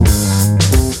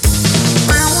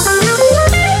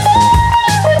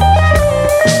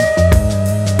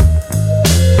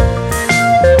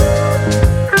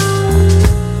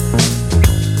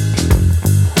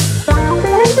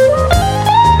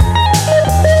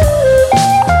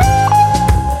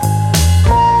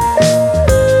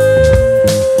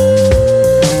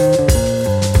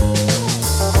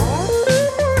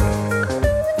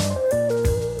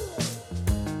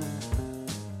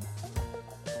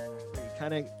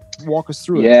walk us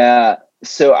through it. Yeah.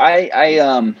 So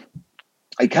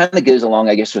it kind of goes along,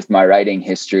 I guess, with my writing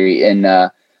history. And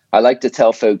I like to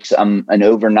tell folks I'm an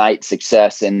overnight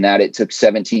success in that it took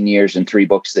 17 years and 3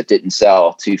 books that didn't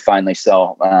sell to finally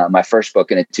sell my first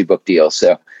book in a 2-book deal.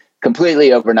 So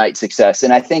completely overnight success.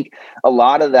 And I think a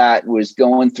lot of that was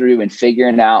going through and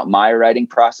figuring out my writing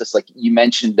process. Like you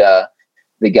mentioned,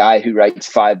 the guy who writes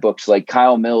 5 books, like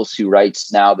Kyle Mills, who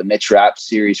writes now the Mitch Rapp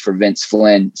series for Vince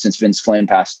Flynn, since Vince Flynn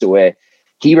passed away.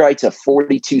 He writes a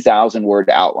 42,000 word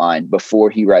outline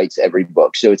before he writes every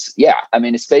book. So it's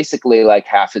basically like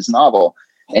half his novel.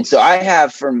 And so I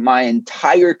have for my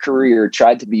entire career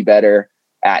tried to be better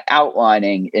at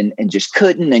outlining and just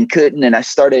couldn't. And I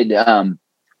started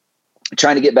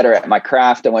trying to get better at my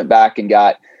craft. I went back and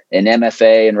got an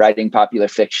MFA in writing popular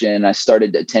fiction. I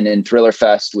started attending Thriller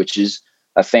Fest, which is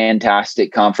a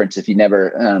fantastic conference if you've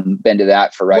never been to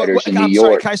that for writers in New York.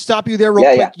 Sorry, can I stop you there real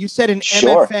quick? Yeah. You said an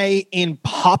MFA in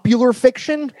popular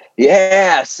fiction?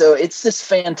 Yeah. So it's this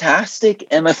fantastic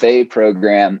MFA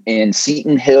program in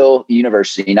Seton Hill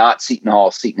University, not Seton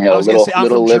Hall, Seton Hill,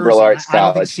 little liberal arts college. I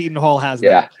don't think Seton Hall has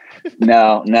that.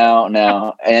 No.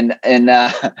 And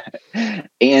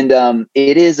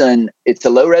it's a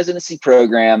low residency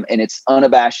program and it's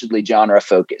unabashedly genre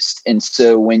focused. And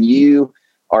so when you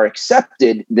are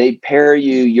accepted, they pair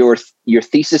you your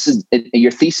thesis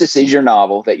is your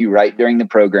novel that you write during the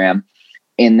program,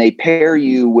 and they pair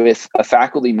you with a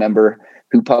faculty member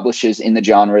who publishes in the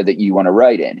genre that you want to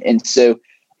write in. And so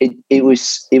it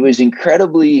was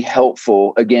incredibly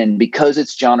helpful, again, because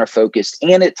it's genre focused,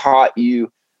 and it taught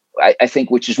you, I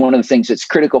think, which is one of the things that's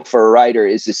critical for a writer,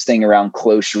 is this thing around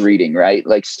close reading, right?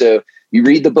 Like, so you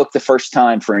read the book the first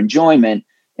time for enjoyment,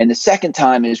 and the second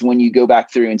time is when you go back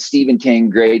through, and Stephen King,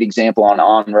 great example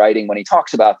on writing when he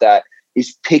talks about that,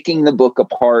 is picking the book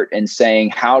apart and saying,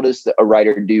 how does a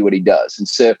writer do what he does? And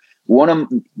so one of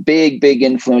big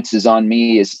influences on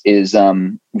me is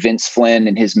Vince Flynn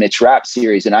and his Mitch Rapp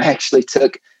series. And I actually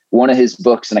took one of his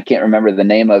books, and I can't remember the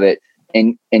name of it,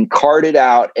 and carded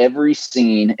out every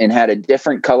scene and had a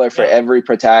different color for every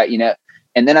protagonist,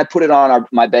 and then I put it on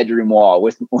my bedroom wall,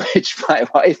 which my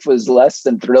wife was less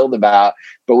than thrilled about.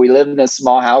 But we lived in a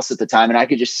small house at the time, and I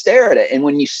could just stare at it. And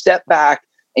when you step back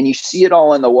and you see it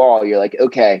all on the wall, you're like,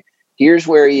 okay, here's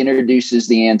where he introduces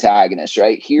the antagonist,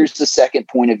 right? Here's the second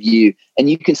point of view. And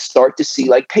you can start to see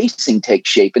like pacing take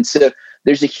shape. And so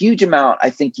there's a huge amount, I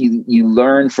think, you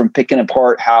learn from picking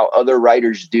apart how other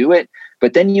writers do it.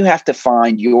 But then you have to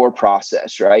find your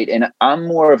process, right? And I'm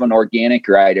more of an organic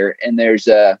writer, and there's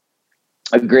a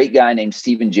great guy named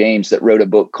Stephen James that wrote a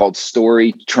book called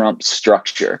Story Trumps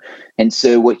Structure. And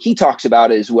so what he talks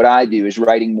about is what I do is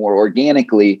writing more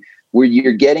organically, where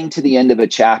you're getting to the end of a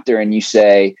chapter and you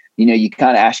say, you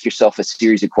kind of ask yourself a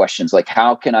series of questions like,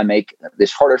 how can I make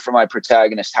this harder for my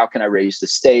protagonist? How can I raise the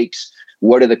stakes?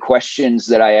 What are the questions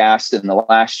that I asked in the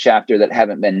last chapter that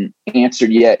haven't been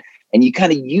answered yet? And you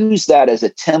kind of use that as a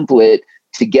template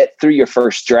to get through your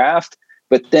first draft.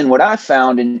 But then what I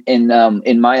found in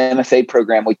my MFA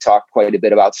program, we talked quite a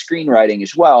bit about screenwriting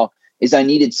as well, is I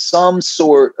needed some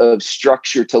sort of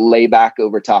structure to lay back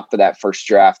over top of that first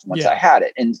draft once I had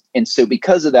it. And so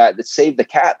because of that, the Save the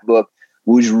Cat book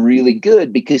was really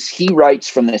good because he writes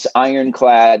from this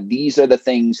ironclad, these are the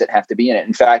things that have to be in it.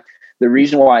 In fact, the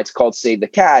reason why it's called Save the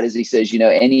Cat is he says,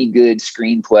 any good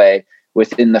screenplay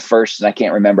within the first, and I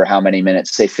can't remember how many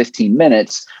minutes, say 15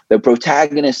 minutes, the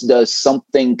protagonist does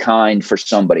something kind for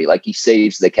somebody, like he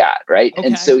saves the cat, right? Okay.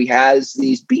 And so he has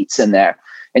these beats in there.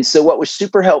 And so what was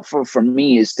super helpful for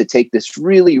me is to take this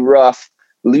really rough,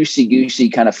 loosey-goosey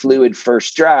kind of fluid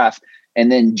first draft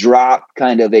and then drop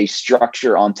kind of a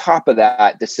structure on top of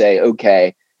that to say,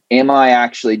 okay, do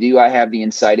I have the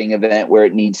inciting event where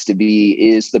it needs to be?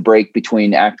 Is the break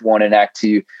between Act 1 and Act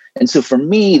 2? And so for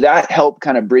me, that helped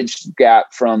kind of bridge the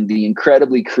gap from the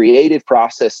incredibly creative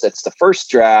process that's the first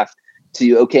draft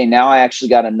to, okay, now I actually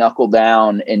got to knuckle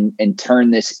down and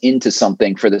turn this into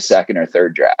something for the second or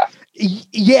third draft.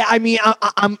 Yeah, I mean,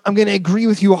 I'm going to agree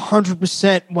with you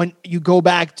 100% when you go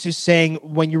back to saying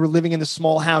when you were living in the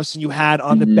small house and you had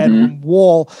on the bedroom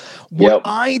wall. What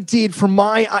I did for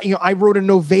my, I wrote a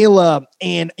novella,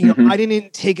 and I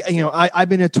didn't take, I've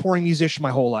been a touring musician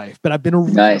my whole life, but I've been a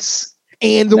nice.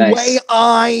 And the way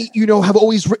I, have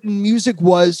always written music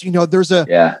was, there's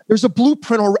a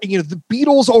blueprint already. The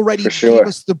Beatles already gave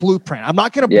us the blueprint. I'm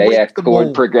not going to break the chord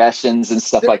mold. Progressions and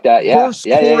stuff like that. Verse,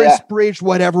 chorus, bridge,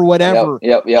 whatever.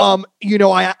 Yep.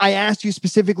 I asked you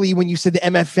specifically when you said the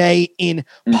MFA in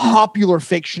popular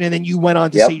fiction, and then you went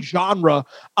on to say genre.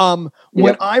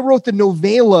 When I wrote the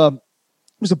novella,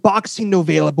 was a boxing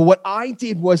novella, but what I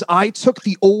did was I took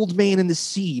The Old Man and the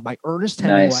Sea by Ernest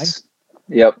Hemingway. Nice.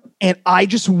 Yep. And I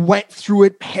just went through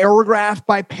it paragraph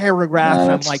by paragraph.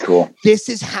 And I'm like, cool. This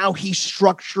is how he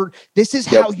structured. This is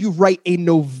how you write a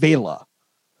novella.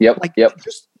 Yep. Like,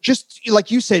 just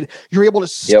like you said, you're able to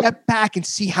step back and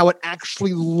see how it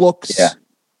actually looks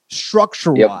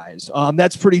structure wise.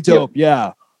 That's pretty dope.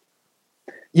 Yeah.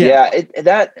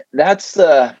 That's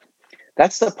the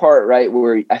part, right,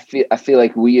 where I feel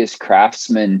like we as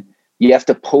craftsmen, you have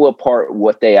to pull apart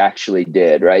what they actually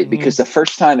did, right? Because the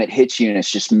first time it hits you and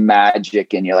it's just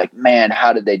magic and you're like, man,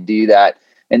 how did they do that?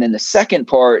 And then the second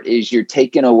part is you're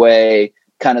taking away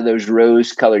kind of those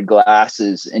rose-colored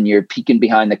glasses and you're peeking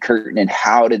behind the curtain and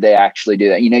how did they actually do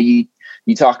that? You know, you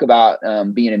talk about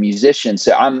being a musician.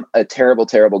 So I'm a terrible,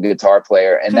 terrible guitar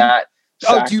player, and that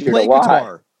do you play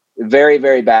guitar? Very,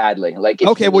 very badly. Like,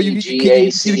 okay, well, you see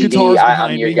the guitars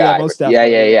behind I'm your me. guy. Yeah, most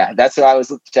definitely. Yeah. That's why I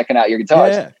was checking out your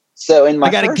guitars. Yeah. So in my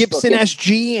I got a Gibson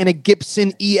SG and a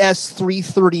Gibson ES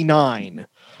 339.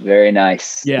 Very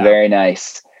nice. Yeah. Very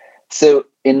nice. So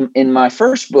in my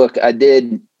first book,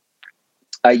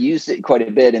 I used it quite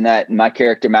a bit in that my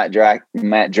character, Matt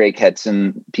Drake had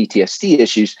some PTSD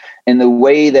issues, and the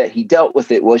way that he dealt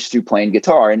with it was through playing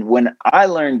guitar. And when I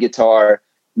learned guitar,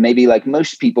 maybe like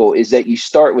most people, is that you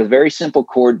start with very simple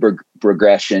chord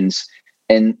progressions.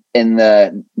 And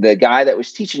the guy that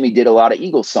was teaching me did a lot of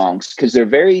Eagles songs because they're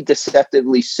very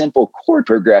deceptively simple chord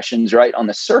progressions right on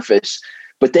the surface.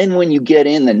 But then when you get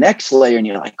in the next layer and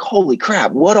you're like, holy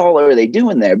crap, what all are they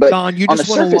doing there? But Don, you just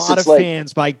won a lot of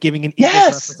fans by giving an Eagles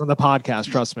reference on the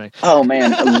podcast. Trust me. Oh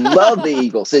man, I love the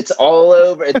Eagles. It's all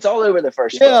over. It's all over the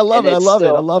first. Yeah, I love it. I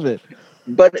love it.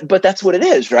 But that's what it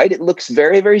is, right? It looks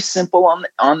very, very simple on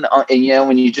and you know,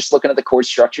 when you're just looking at the chord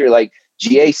structure, like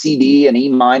G, A, C, D, and E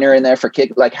minor in there for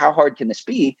kick, like how hard can this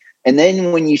be? And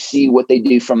then when you see what they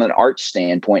do from an art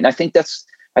standpoint, and I think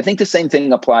the same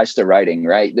thing applies to writing,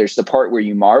 right? There's the part where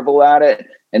you marvel at it,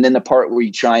 and then the part where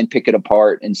you try and pick it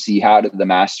apart and see how do the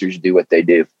masters do what they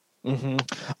do.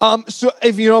 Mm-hmm. So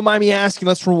if you don't mind me asking,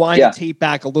 let's rewind the tape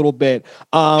back a little bit.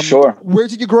 Sure. Where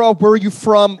did you grow up? Where are you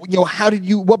from? You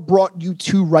know, what brought you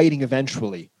to writing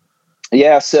eventually?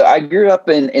 Yeah. So I grew up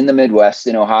in the Midwest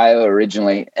in Ohio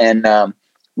originally, and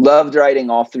loved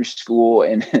writing all through school.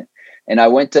 And I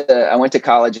went to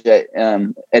college at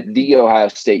the Ohio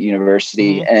State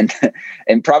University, and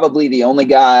probably the only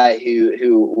guy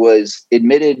who was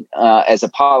admitted as a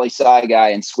poli-sci guy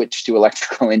and switched to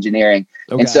electrical engineering.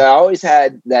 Okay. And so I always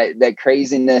had that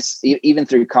craziness even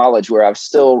through college, where I was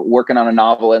still working on a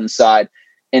novel inside.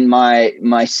 In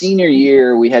my senior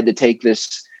year, we had to take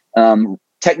this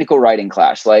technical writing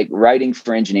class, like writing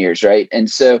for engineers, right? And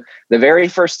so the very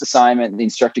first assignment the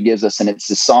instructor gives us, and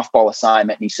it's a softball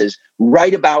assignment, and he says,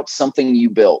 write about something you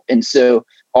built. And so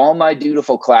all my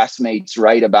dutiful classmates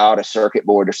write about a circuit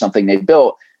board or something they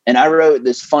built. And I wrote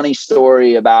this funny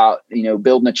story about, you know,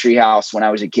 building a treehouse when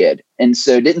I was a kid. And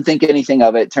so didn't think anything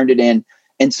of it, turned it in.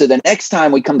 And so the next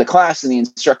time we come to class and the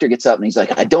instructor gets up and he's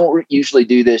like, I don't usually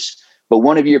do this, but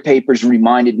one of your papers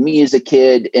reminded me as a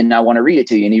kid and I want to read it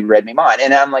to you. And he read me mine.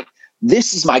 And I'm like,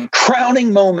 this is my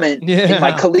crowning moment in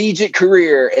my collegiate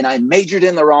career. And I majored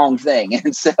in the wrong thing.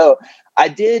 And so I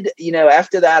did, you know,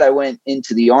 after that, I went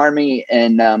into the Army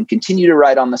and continued to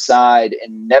write on the side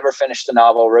and never finished a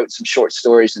novel, wrote some short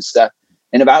stories and stuff.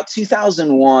 And about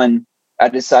 2001, I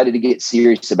decided to get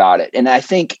serious about it. And I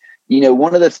think, you know,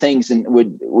 one of the things, and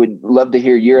would love to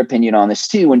hear your opinion on this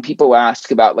too, when people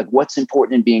ask about like what's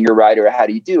important in being a writer or how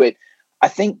do you do it, I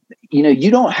think, you know,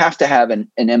 you don't have to have an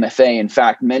MFA. In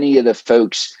fact, many of the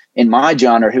folks in my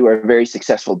genre who are very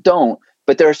successful don't,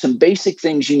 but there are some basic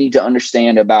things you need to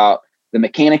understand about the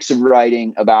mechanics of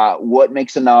writing, about what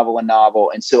makes a novel a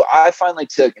novel. And so I finally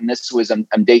took, and this was,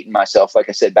 I'm dating myself, like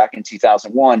I said, back in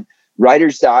 2001,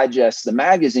 Writer's Digest, the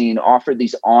magazine, offered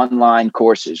these online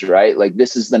courses, right? Like,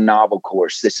 this is the novel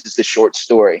course. This is the short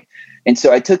story. And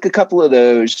so I took a couple of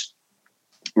those,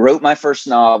 wrote my first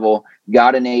novel,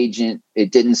 got an agent.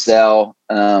 It didn't sell,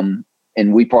 and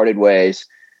we parted ways.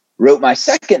 Wrote my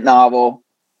second novel,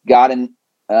 got an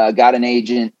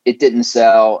agent. It didn't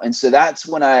sell. And so that's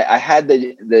when I had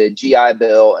the GI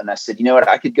Bill, and I said, you know what,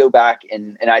 I could go back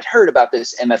and I'd heard about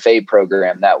this MFA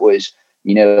program that was,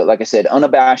 you know, like I said,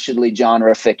 unabashedly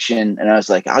genre fiction. And I was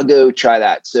like, I'll go try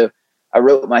that. So I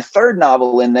wrote my third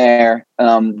novel in there,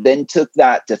 then took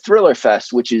that to Thriller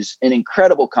Fest, which is an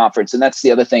incredible conference. And that's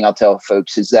the other thing I'll tell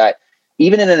folks is that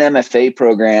even in an MFA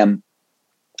program,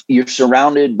 you're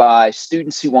surrounded by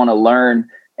students who want to learn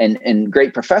and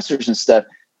great professors and stuff.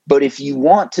 But if you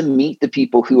want to meet the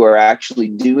people who are actually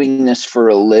doing this for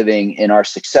a living and are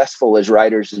successful as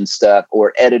writers and stuff,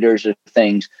 or editors of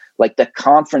things, like the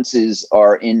conferences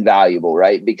are invaluable,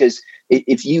 right? Because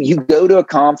if you go to a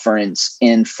conference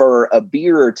and for a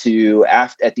beer or two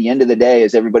at the end of the day,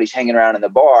 as everybody's hanging around in the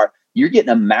bar, you're getting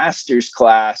a master's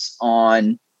class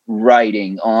on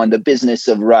writing, on the business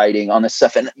of writing, on the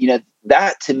stuff. And,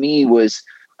 that to me was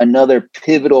another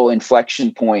pivotal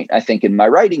inflection point, I think, in my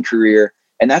writing career.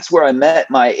 And that's where I met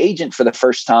my agent for the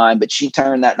first time, but she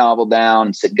turned that novel down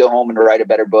and said, go home and write a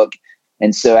better book.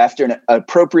 And so after an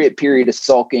appropriate period of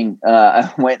sulking,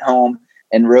 I went home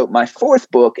and wrote my fourth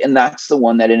book. And that's the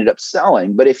one that ended up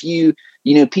selling. But if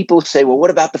people say, well,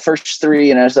 what about the first three?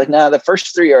 And I was like, no, the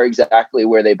first three are exactly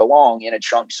where they belong, in a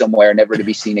trunk somewhere, never to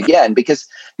be seen again. Because,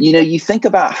 you think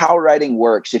about how writing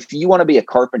works. If you want to be a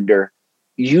carpenter,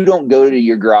 you don't go to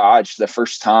your garage the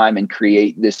first time and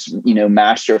create this,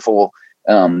 masterful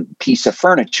piece of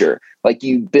furniture. Like,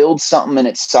 you build something and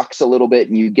it sucks a little bit,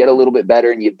 and you get a little bit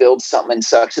better, and you build something and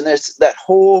sucks. And there's that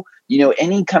whole,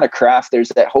 any kind of craft, there's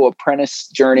that whole apprentice,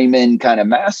 journeyman kind of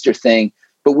master thing.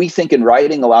 But we think in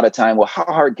writing a lot of time, well, how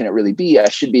hard can it really be? I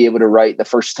should be able to write the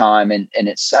first time and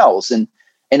it sells. And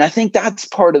I think that's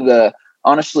part of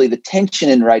honestly, the tension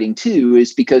in writing too,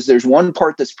 is because there's one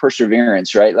part that's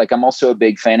perseverance, right? Like, I'm also a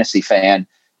big fantasy fan.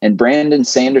 And Brandon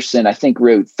Sanderson, I think,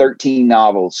 wrote 13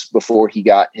 novels before he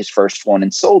got his first one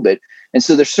and sold it. And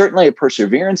so there's certainly a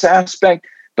perseverance aspect.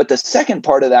 But the second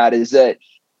part of that is that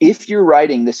if you're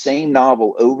writing the same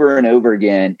novel over and over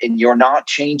again, and you're not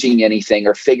changing anything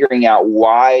or figuring out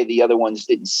why the other ones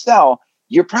didn't sell,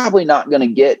 you're probably not going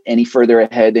to get any further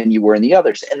ahead than you were in the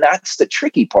others. And that's the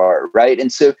tricky part, right?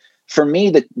 And so for me,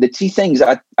 the two things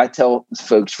I tell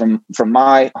folks from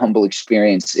my humble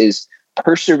experience is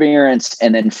perseverance,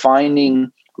 and then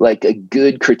finding like a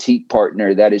good critique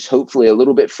partner that is hopefully a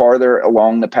little bit farther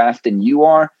along the path than you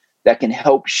are, that can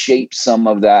help shape some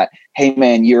of that. Hey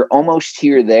man, you're almost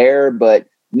here there. But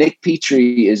Nick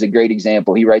Petrie is a great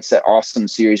example. He writes that awesome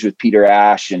series with Peter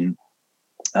Ash, and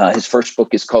his first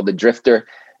book is called The Drifter.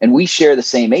 And we share the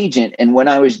same agent. And when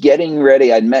I was getting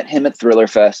ready, I'd met him at Thriller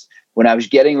Fest. When I was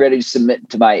getting ready to submit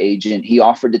to my agent, he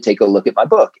offered to take a look at my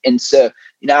book. And so,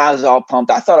 I was all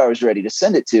pumped. I thought I was ready to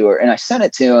send it to her. And I sent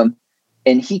it to him.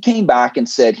 And he came back and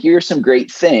said, here's some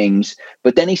great things.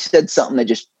 But then he said something that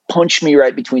just punched me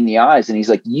right between the eyes. And he's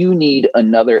like, you need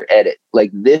another edit.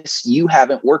 Like this, you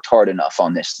haven't worked hard enough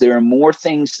on this. There are more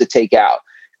things to take out.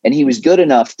 And he was good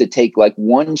enough to take like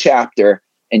one chapter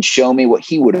and show me what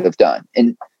he would have done.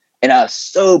 And I was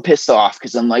so pissed off,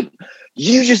 because I'm like,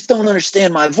 you just don't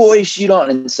understand my voice. You don't.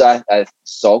 And so I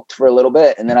sulked for a little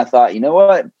bit. And then I thought, you know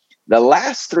what? The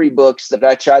last three books that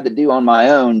I tried to do on my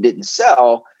own didn't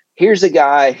sell. Here's a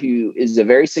guy who is a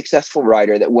very successful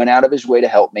writer that went out of his way to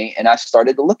help me. And I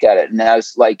started to look at it, and I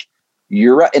was like,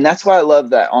 you're right. And that's why I love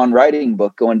that On Writing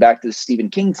book, going back to the Stephen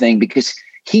King thing, because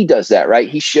he does that, right?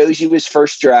 He shows you his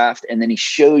first draft, and then he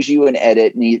shows you an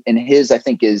edit. And his, I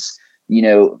think, is,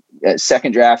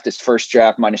 second draft is first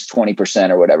draft minus 20%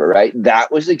 or whatever, right?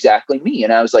 That was exactly me.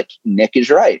 And I was like, Nick is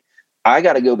right. I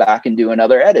got to go back and do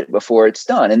another edit before it's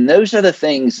done. And those are the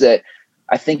things that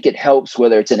I think it helps,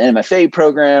 whether it's an MFA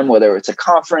program, whether it's a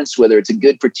conference, whether it's a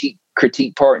good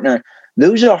critique partner.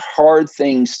 Those are hard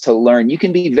things to learn. You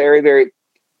can be very, very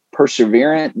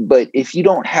perseverant, but if you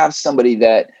don't have somebody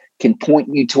that can point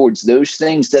you towards those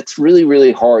things, that's really,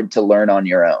 really hard to learn on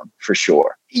your own, for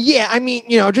sure. Yeah, I mean,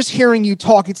 just hearing you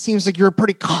talk, it seems like you're a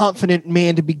pretty confident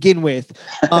man to begin with.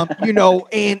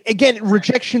 And again,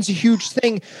 rejection's a huge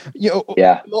thing. Yeah.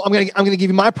 Well, I'm gonna give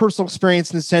you my personal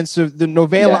experience in the sense of the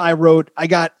novella I wrote. I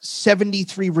got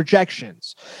 73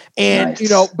 rejections, and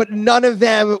nice. But none of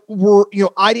them were,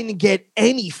 I didn't get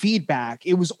any feedback.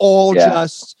 It was all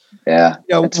just, whatever.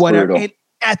 Brutal. And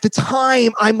at the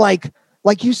time, I'm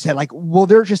like you said, well,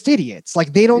 they're just idiots.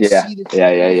 Like, they don't see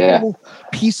the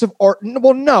piece of art.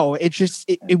 Well, no, it just,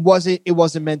 it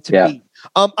wasn't meant to be.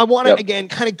 I want to, again,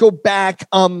 kind of go back.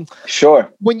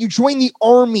 Sure. When you joined the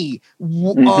Army,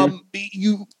 I'm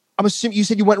assuming you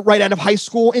said you went right out of high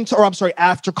school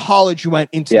after college, you went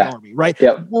into the Army, right?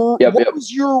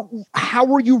 How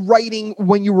were you writing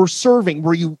when you were serving?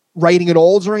 Were you writing at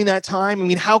all during that time? I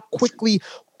mean, how quickly,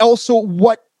 also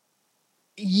what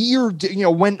year,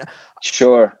 when,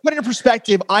 sure, put it in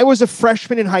perspective, I was a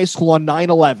freshman in high school on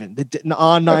 9/11,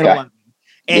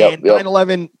 and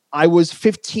 9/11, I was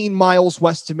 15 miles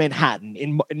west of Manhattan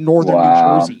in northern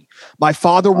New Jersey. My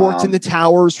father worked in the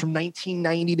towers from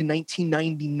 1990 to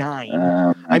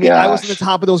 1999. I mean, I was on the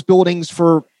top of those buildings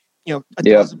for a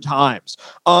dozen times.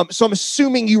 So I'm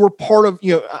assuming you were part of,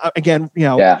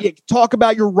 talk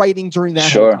about your writing during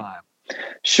that whole time.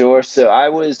 Sure. So I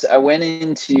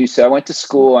went to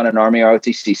school on an Army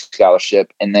ROTC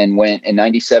scholarship, and then went in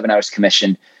 97. I was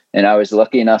commissioned, and I was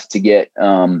lucky enough to get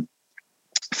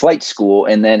flight school.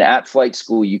 And then at flight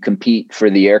school, you compete for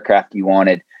the aircraft you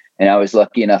wanted. And I was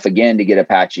lucky enough again to get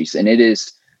Apaches. And it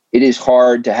is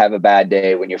hard to have a bad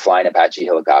day when you're flying Apache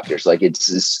helicopters. Like,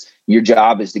 your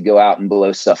job is to go out and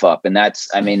blow stuff up. And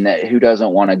who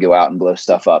doesn't want to go out and blow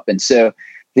stuff up? And so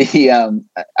I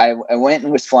went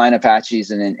and was flying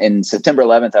Apaches, and in September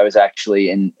 11th, I was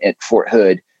actually at Fort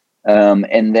Hood.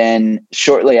 And then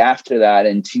shortly after that,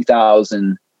 in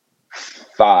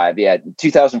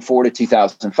 2004 to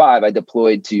 2005, I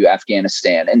deployed to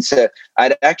Afghanistan. And so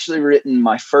I'd actually written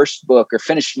my first book, or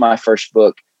finished my first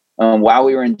book, while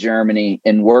we were in Germany,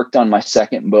 and worked on my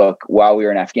second book while we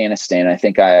were in Afghanistan. I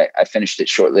think I finished it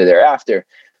shortly thereafter.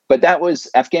 But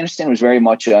Afghanistan was very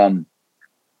much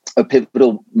a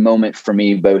pivotal moment for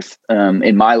me, both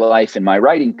in my life and my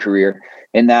writing career,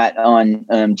 in that on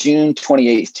June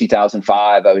 28th,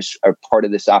 2005, I was a part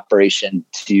of this operation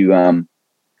to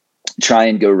try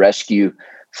and go rescue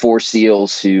 4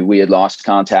 SEALs who we had lost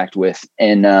contact with.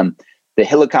 And the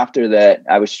helicopter that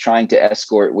I was trying to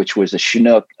escort, which was a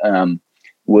Chinook,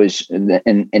 was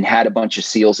and had a bunch of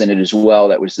SEALs in it as well.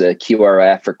 That was the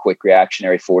QRF, or Quick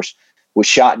Reactionary Force, was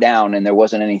shot down, and there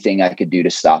wasn't anything I could do to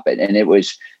stop it. And it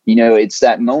was, it's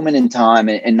that moment in time,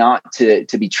 and not to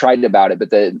be trite about it, but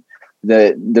the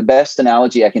best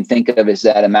analogy I can think of is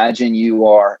that imagine you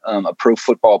are a pro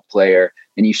football player,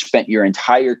 and you spent your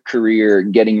entire career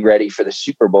getting ready for the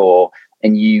Super Bowl,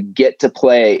 and you get to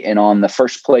play, and on the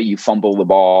first play you fumble the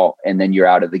ball, and then you're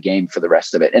out of the game for the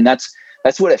rest of it. And that's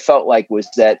what it felt like, was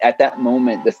that at that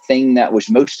moment, the thing that was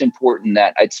most important,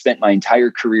 that I'd spent my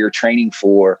entire career training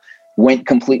for, went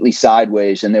completely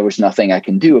sideways, and there was nothing I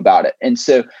can do about it. And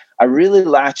so I really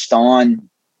latched on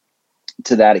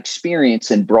to that experience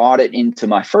and brought it into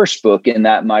my first book, in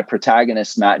that my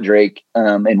protagonist, Matt Drake,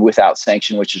 and Without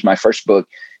Sanction, which is my first book,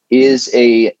 is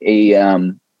he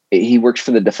works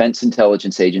for the Defense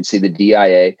Intelligence Agency, the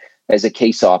DIA, as a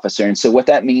case officer. And so what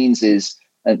that means is,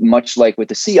 much like with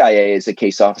the CIA as a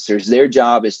case officers, their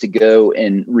job is to go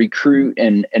and recruit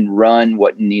and run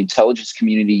what in the intelligence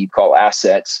community you call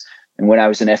assets. And when I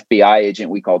was an FBI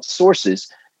agent, we called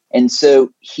sources. And so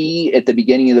at the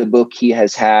beginning of the book, he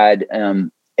has had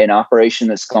an operation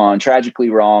that's gone tragically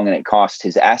wrong, and it cost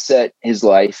his asset, his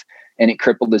life, and it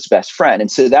crippled his best friend.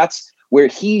 And so that's where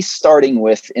he's starting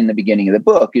with in the beginning of the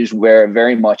book, is where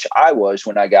very much I was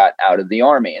when I got out of the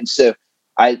Army. And so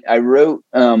I wrote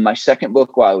my second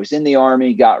book while I was in the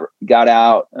Army, got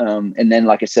out, and then,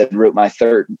 like I said, wrote my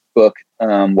third book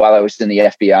while I was in the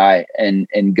FBI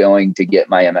and going to get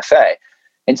my MFA.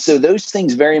 And so those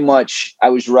things very much, I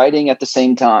was writing at the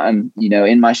same time,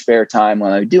 in my spare time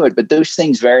when I would do it, but those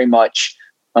things very much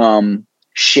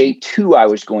shaped who I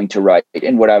was going to write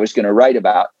and what I was going to write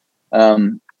about.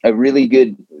 A really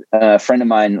good friend of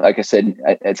mine, like I said,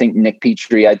 I think Nick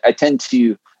Petrie, I tend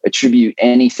to attribute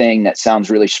anything that sounds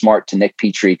really smart to Nick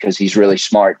Petrie, because he's really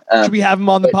smart. Should we have him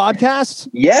on the podcast?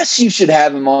 Yes, you should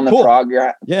have him on the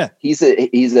program. Yeah. He's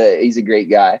a great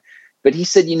guy. But he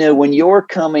said, when you're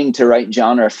coming to write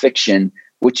genre fiction,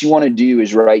 what you want to do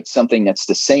is write something that's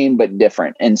the same but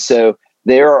different. And so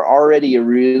there are already a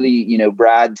really,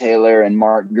 Brad Taylor and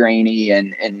Mark Graney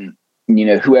and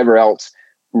whoever else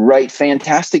write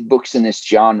fantastic books in this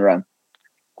genre.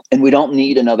 And we don't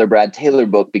need another Brad Taylor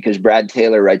book, because Brad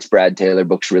Taylor writes Brad Taylor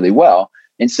books really well.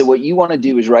 And so what you want to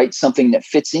do is write something that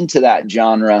fits into that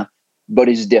genre, but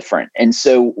is different. And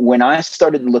so when I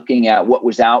started looking at what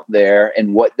was out there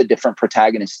and what the different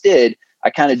protagonists did, I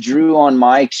kind of drew on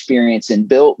my experience and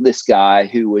built this guy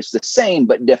who was the same,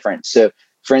 but different. So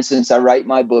for instance, I write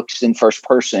my books in first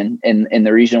person. And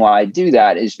the reason why I do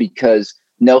that is because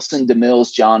Nelson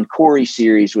DeMille's John Corey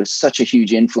series was such a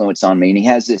huge influence on me. And he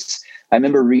has this, I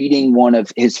remember reading one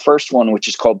of his first one, which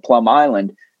is called Plum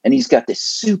Island. And he's got this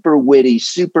super witty,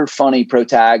 super funny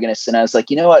protagonist. And I was like,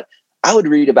 you know what? I would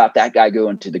read about that guy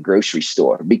going to the grocery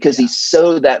store, because he's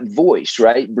so, that voice,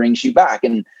 right, brings you back.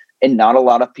 And not a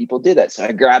lot of people did that. So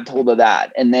I grabbed hold of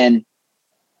that. And then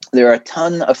there are a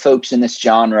ton of folks in this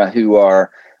genre who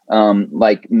are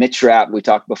like Mitch Rapp. We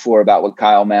talked before about what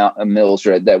Kyle Mills,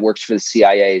 right, that works for the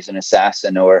CIA as an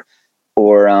assassin, or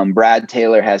Brad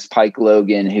Taylor has Pike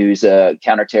Logan, who's a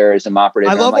counterterrorism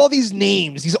operative. I love all these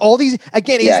names. Is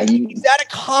that a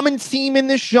common theme in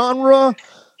this genre?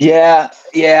 Yeah,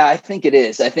 I think it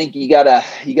is. I think you gotta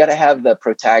have the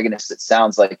protagonist that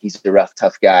sounds like he's a rough,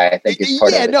 tough guy. I think it's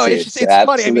part of it too. It's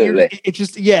funny. I mean, it's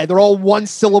just they're all one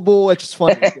syllable. It's just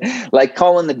funny. Like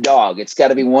calling the dog. It's got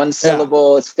to be one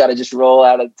syllable. It's got to just roll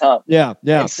out of the tongue. Yeah.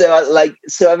 And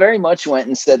so I very much went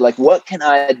and said, like, what can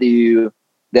I do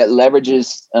that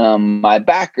leverages my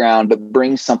background but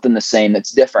brings something the same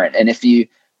that's different? And if you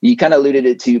kind of alluded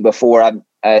it to before,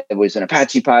 I was an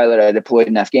Apache pilot. I deployed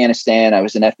in Afghanistan. I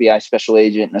was an FBI special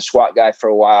agent and a SWAT guy for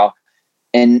a while.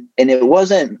 And it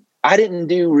wasn't, I didn't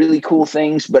do really cool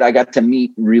things, but I got to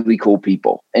meet really cool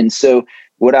people. And so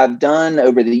what I've done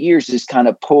over the years is kind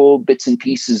of pull bits and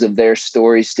pieces of their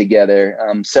stories together.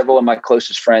 Several of my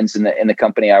closest friends in the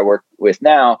company I work with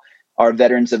now are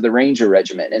veterans of the Ranger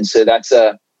Regiment. And so that's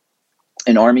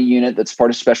an Army unit that's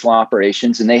part of special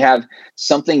operations, and they have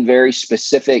something very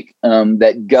specific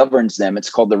that governs them. It's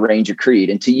called the Ranger Creed.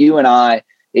 And to you and I,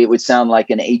 it would sound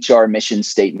like an HR mission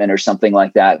statement or something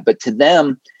like that. But to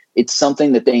them, it's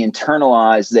something that they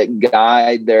internalize that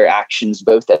guide their actions,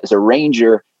 both as a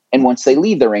Ranger and once they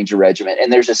leave the Ranger Regiment.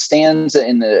 And there's a stanza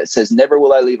that says, "Never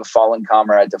will I leave a fallen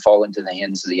comrade to fall into the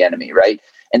hands of the enemy," right?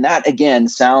 And that, again,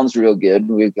 sounds real good.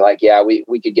 We're like, yeah, we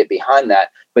could get behind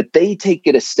that. But they take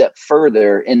it a step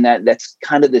further in that's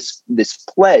kind of this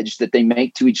pledge that they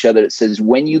make to each other that says,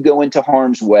 when you go into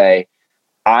harm's way,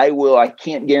 I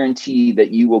can't guarantee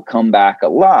that you will come back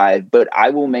alive, but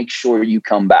I will make sure you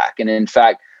come back. And in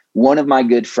fact, one of my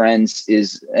good friends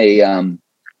is a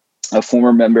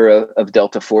former member of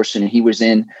Delta Force, and he was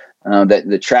in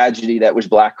the tragedy that was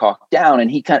Black Hawk Down.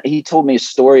 And he told me a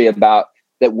story about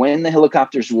that when the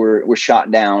helicopters were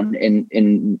shot down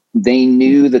and they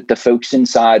knew that the folks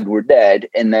inside were dead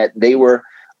and that they were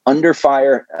under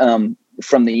fire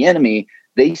from the enemy,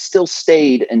 they still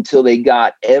stayed until they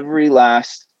got every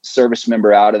last service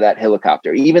member out of that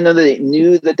helicopter, even though they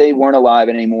knew that they weren't alive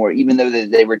anymore, even though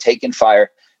they were taking fire,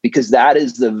 because that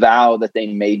is the vow that they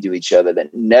made to each other,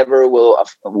 that never will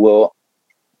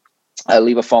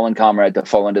leave a fallen comrade to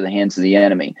fall into the hands of the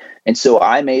enemy. And so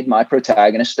I made my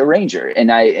protagonist a Ranger,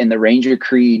 and the Ranger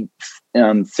Creed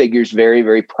figures very,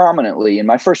 very prominently in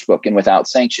my first book, in Without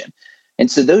Sanction.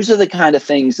 And so those are the kind of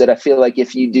things that I feel like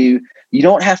if you do, you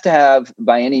don't have to have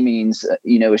by any means,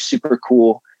 a super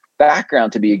cool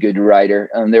background to be a good writer.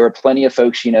 There were plenty of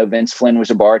folks, Vince Flynn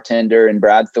was a bartender and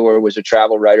Brad Thor was a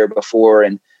travel writer before.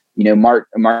 And, Mark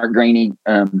Graney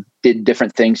did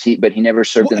different things, but he never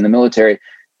served in the military.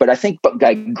 But I think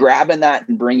by grabbing that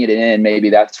and bringing it in,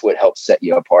 maybe that's what helps set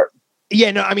you apart.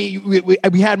 Yeah, no, I mean,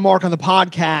 we had Mark on the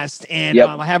podcast, and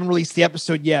I haven't released the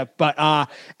episode yet, but I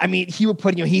mean, he would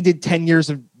put, he did 10 years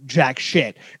of jack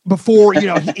shit before,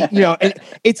 and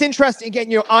it's interesting.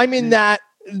 Again, I'm in that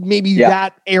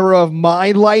that era of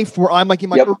my life where I'm like in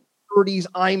my early 30s.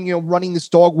 I'm running this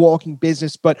dog walking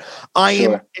business, but I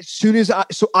am as soon as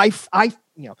I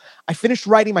finished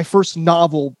writing my first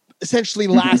novel essentially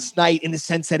last night, in the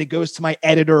sense that it goes to my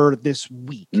editor this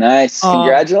week. Nice.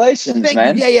 Congratulations,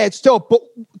 man. Yeah, it's dope. But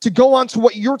to go on to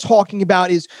what you're talking about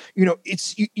is,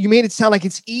 it's, you made it sound like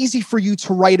it's easy for you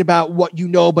to write about what you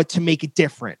know, but to make it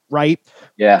different, right?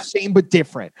 Yeah. Same, but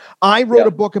different. I wrote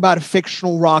a book about a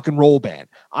fictional rock and roll band.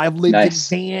 I've lived in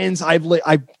vans.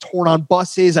 I've torn on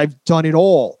buses. I've done it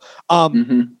all.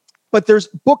 But there's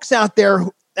books out there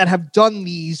that have done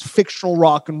these fictional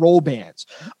rock and roll bands.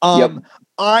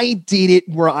 I did it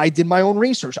where I did my own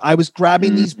research. I was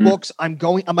grabbing these books. I'm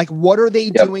like, what are they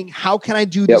doing? How can I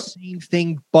do the same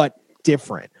thing, but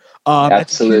different?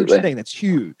 That's a huge thing. That's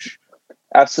huge.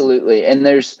 Absolutely. And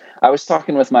I was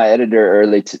talking with my editor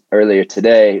earlier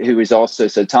today, who is also,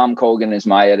 so Tom Colgan is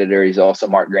my editor. He's also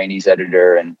Mark Graney's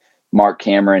editor, and Mark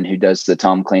Cameron, who does the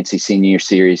Tom Clancy Senior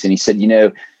series. And he said,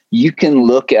 you can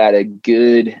look at a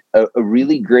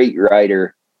really great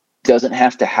writer doesn't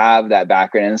have to have that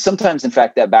background. And sometimes, in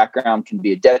fact, that background can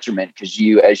be a detriment, because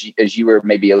as you were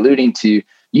maybe alluding to,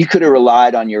 you could have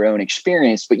relied on your own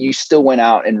experience, but you still went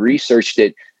out and researched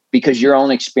it because your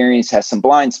own experience has some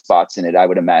blind spots in it, I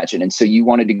would imagine. And so you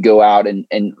wanted to go out and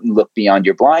look beyond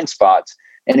your blind spots.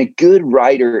 And a good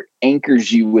writer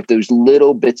anchors you with those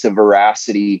little bits of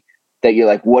veracity that you're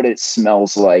like, what it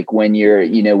smells like when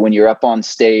you're up on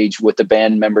stage with the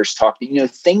band members talking,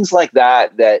 things like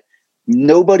that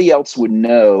nobody else would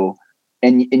know.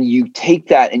 And you take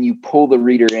that and you pull the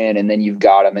reader in, and then you've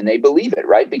got them and they believe it,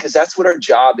 right? Because that's what our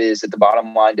job is at the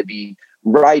bottom line, to be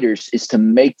writers, is to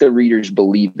make the readers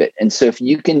believe it. And so if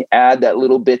you can add that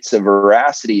little bits of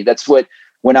veracity, that's what,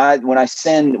 when I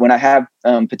have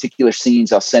particular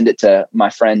scenes, I'll send it to my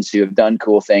friends who have done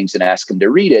cool things and ask them to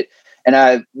read it.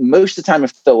 And most of the time,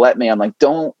 if they'll let me, I'm like,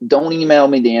 don't email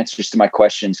me the answers to my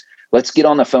questions. Let's get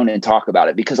on the phone and talk about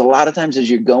it. Because a lot of times as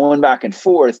you're going back and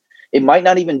forth, it might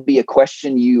not even be a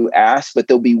question you ask, but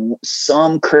there'll be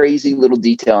some crazy little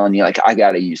detail and you're like, I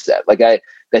got to use that.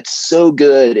 That's so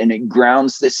good. And it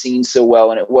grounds the scene so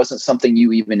well. And it wasn't something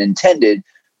you even intended.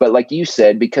 But like you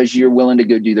said, because you're willing to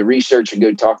go do the research and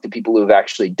go talk to people who have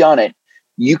actually done it,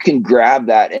 you can grab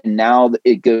that. And now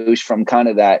it goes from kind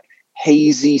of that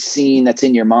hazy scene that's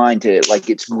in your mind to like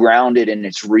it's grounded and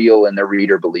it's real and the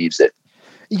reader believes it.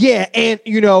 Yeah. And,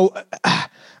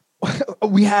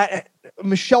 we had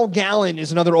Michelle Gallen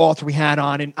is another author we had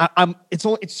on, and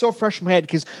it's so fresh in my head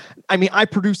because I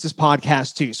produce this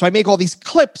podcast too, so I make all these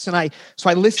clips and I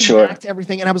listen back to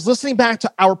everything. And I was listening back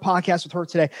to our podcast with her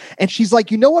today, and she's like,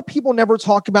 what people never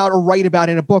talk about or write about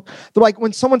in a book? They're like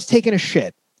when someone's taking a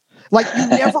shit. Like you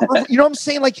never, you know what I'm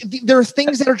saying? Like there are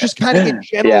things that are just kind of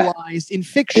generalized in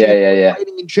fiction,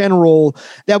 writing in general,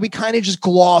 that we kind of just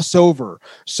gloss over.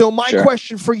 So my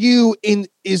question for you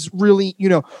is really,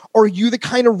 are you the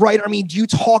kind of writer? Do you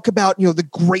talk about, the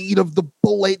grade of the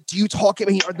bullet? Do you talk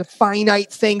about the finite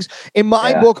things? In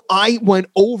my book, I went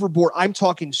overboard. I'm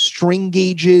talking string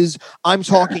gauges. I'm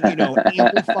talking,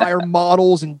 amplifier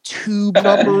models and tube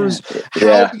numbers.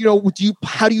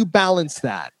 How do you balance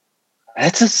that?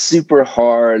 That's a super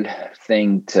hard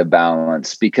thing to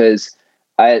balance because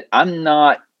I'm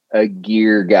not a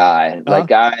gear guy.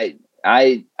 Like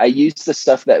I use the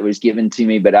stuff that was given to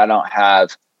me, but I don't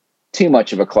have too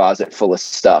much of a closet full of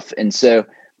stuff. And so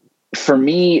for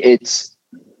me, it's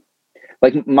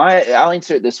like I'll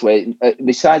answer it this way.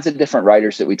 Besides the different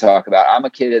writers that we talk about, I'm a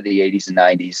kid of the 80s and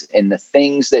 90s. And the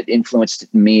things that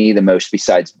influenced me the most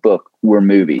besides book were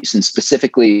movies, and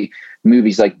specifically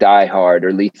movies like Die Hard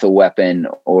or Lethal Weapon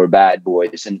or Bad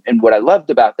Boys. And what I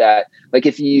loved about that, like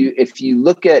if you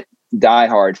look at Die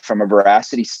Hard from a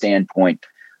veracity standpoint,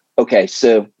 okay,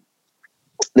 so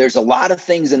there's a lot of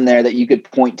things in there that you could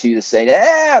point to say,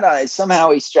 somehow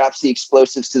he straps the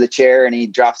explosives to the chair and he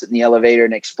drops it in the elevator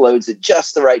and explodes at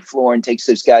just the right floor and takes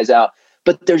those guys out.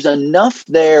 But there's enough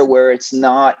there where it's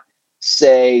not,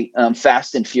 say,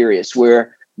 Fast and Furious,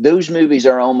 where those movies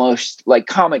are almost like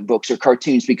comic books or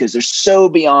cartoons because they're so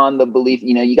beyond the belief.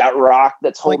 You got Rock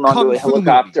that's holding onto a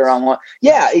helicopter on one.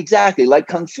 Yeah, exactly. Like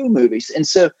Kung Fu movies. And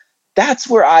so that's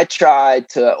where I try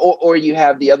to, or you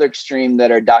have the other extreme that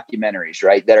are documentaries,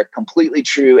 right? That are completely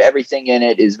true. Everything in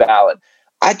it is valid.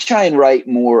 I try and write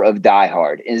more of Die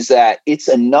Hard, is that it's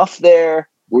enough there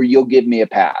where you'll give me a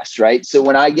pass, right? So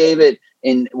when I gave it,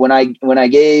 when I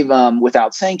gave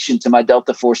Without Sanction to my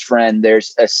Delta Force friend,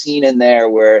 there's a scene in there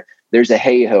where there's a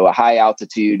high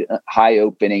altitude, high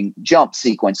opening jump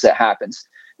sequence that happens.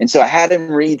 And so I had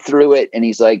him read through it and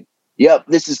he's like, yep,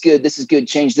 this is good. This is good.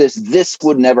 Change this. This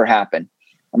would never happen.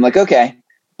 I'm like, okay,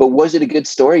 but was it a good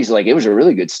story? He's like, it was a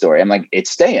really good story. I'm like, it's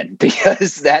staying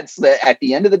because that's at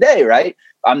the end of the day, right?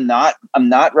 I'm not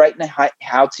writing a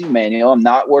how-to manual. I'm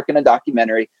not working a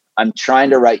documentary. I'm trying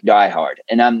to write Die Hard,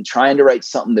 and I'm trying to write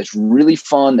something that's really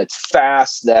fun, that's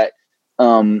fast, that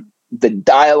the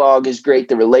dialogue is great,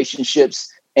 the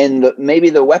relationships, and maybe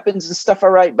the weapons and stuff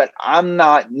are right. But I'm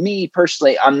not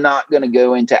going to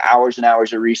go into hours and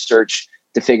hours of research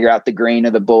to figure out the grain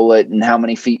of the bullet and how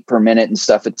many feet per minute and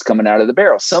stuff it's coming out of the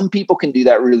barrel. Some people can do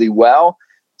that really well.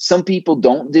 Some people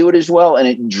don't do it as well, and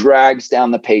it drags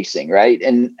down the pacing, right?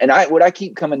 And what I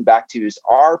keep coming back to is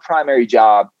our primary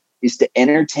job is to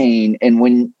entertain.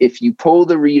 And if you pull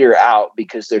the reader out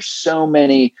because there's so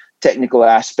many technical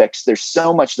aspects, there's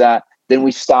so much that, then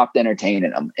we stopped entertaining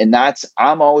them. And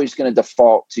I'm always going to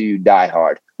default to Die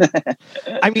Hard.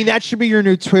 That should be your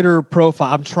new Twitter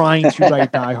profile. I'm trying to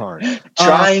write Die Hard.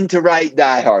 Trying to write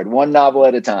Die Hard, one novel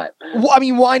at a time. Well,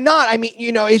 why not?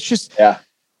 It's just,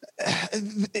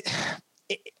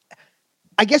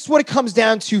 I guess what it comes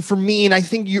down to for me, and I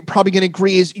think you're probably going to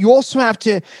agree, is you also have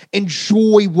to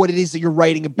enjoy what it is that you're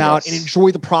writing about and enjoy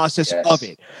the process of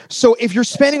it. So if you're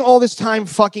spending all this time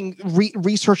fucking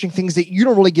researching things that you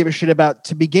don't really give a shit about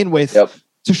to begin with,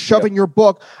 to shove in your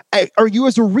book, are you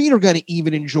as a reader going to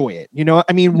even enjoy it?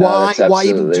 Why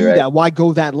even do that? Why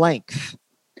go that length?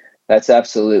 That's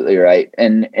absolutely right.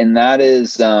 And that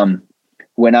is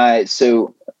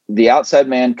The Outside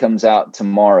Man comes out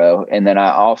tomorrow. And then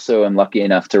I also am lucky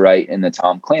enough to write in the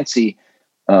Tom Clancy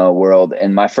world.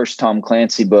 And my first Tom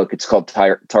Clancy book, it's called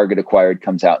Target Acquired,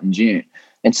 comes out in June.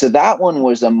 And so that one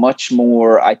was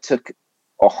I took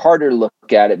a harder look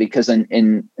at it because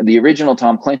in the original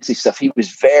Tom Clancy stuff, he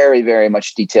was very, very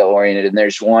much detail oriented. And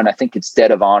there's one, I think it's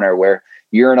Dead of Honor, where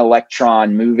you're an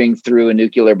electron moving through a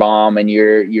nuclear bomb and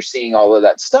you're seeing all of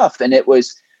that stuff. And it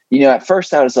was at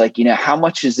first I was like, how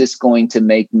much is this going to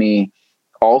make me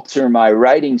alter my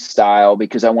writing style?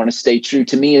 Because I want to stay true.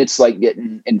 To me, it's like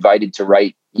getting invited to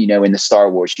write, in the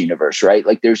Star Wars universe, right?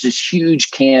 Like there's this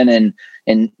huge canon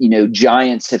and,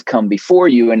 giants have come before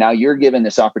you, and now you're given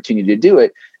this opportunity to do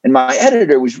it. And my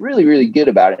editor was really, really good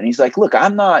about it. And he's like, look, I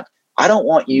don't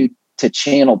want you to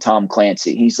channel Tom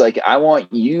Clancy. He's like, I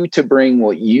want you to bring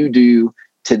what you do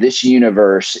to this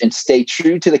universe and stay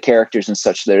true to the characters and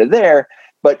such that are there.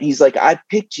 But he's like, I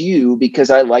picked you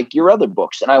because I like your other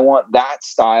books and I want that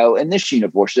style in this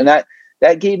universe. And that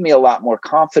gave me a lot more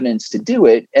confidence to do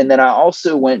it. And then I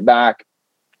also went back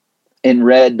and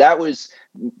read,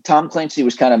 Tom Clancy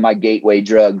was kind of my gateway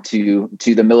drug to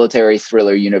the military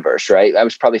thriller universe, right? I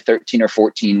was probably 13 or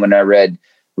 14 when I read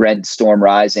Red Storm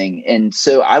Rising. And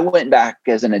so I went back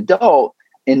as an adult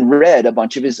and read a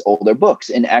bunch of his older books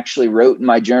and actually wrote in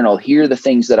my journal, here are the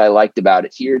things that I liked about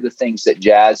it. Here are the things that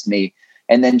jazzed me.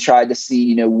 And then tried to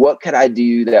see, what could I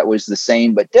do that was the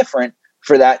same but different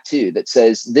for that too, that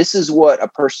says this is what a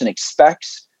person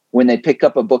expects when they pick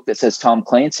up a book that says Tom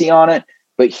Clancy on it.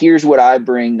 But here's what I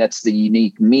bring that's the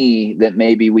unique me that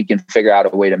maybe we can figure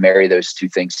out a way to marry those two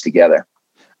things together.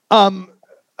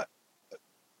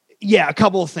 Yeah, a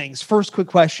couple of things. First, quick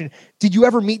question. Did you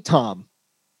ever meet Tom?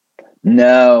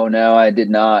 No, I did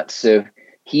not. So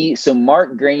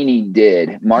Mark Graney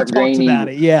did. Mark Graney about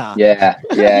it. Yeah. Yeah.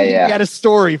 You got a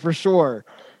story for sure.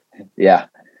 Yeah.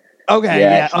 Okay.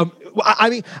 Yeah. I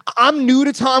mean, I'm new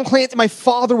to Tom Clancy. My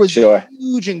father was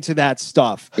huge into that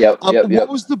stuff. Yep. What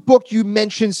was the book you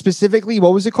mentioned specifically?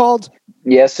 What was it called?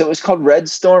 Yeah, so it was called Red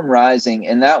Storm Rising,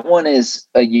 and that one is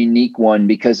a unique one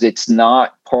because it's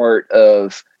not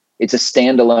it's a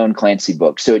standalone Clancy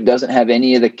book. So it doesn't have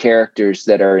any of the characters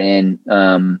that are in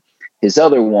his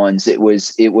other ones. It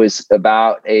was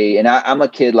about and I'm a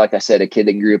kid, like I said, a kid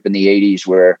that grew up in the 80s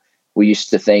where we used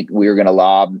to think we were going to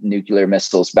lob nuclear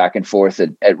missiles back and forth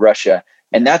at Russia.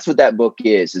 And that's what that book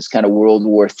is. It's kind of World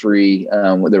War III,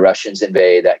 where the Russians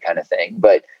invade, that kind of thing.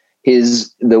 But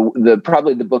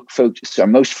probably the book folks are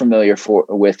most familiar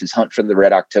with is Hunt for the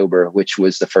Red October, which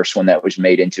was the first one that was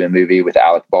made into a movie with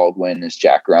Alec Baldwin as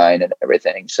Jack Ryan and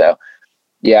everything. So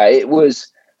yeah, it was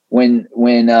when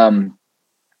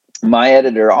my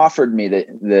editor offered me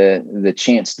the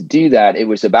chance to do that. It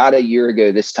was about a year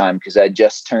ago this time, because I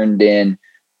just turned in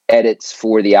edits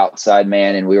for The Outside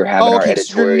Man, and we were having our editorial.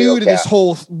 So you're new to this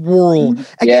whole world.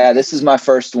 Again, this is my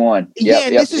first one.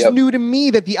 This is new to me,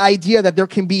 that the idea that there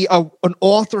can be an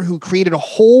author who created a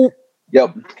whole,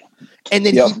 and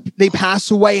then they pass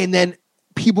away, and then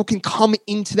people can come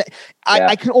into that.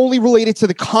 I can only relate it to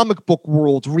the comic book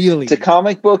world, really. To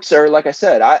comic books, or like I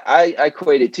said, I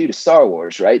equate it to Star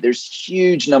Wars, right? There's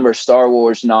huge number of Star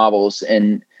Wars novels,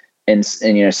 and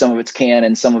some of it's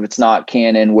canon, some of it's not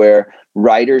canon, where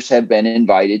writers have been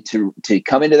invited to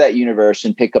come into that universe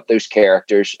and pick up those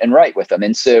characters and write with them.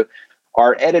 And so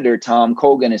our editor, Tom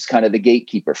Colgan, is kind of the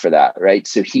gatekeeper for that, right?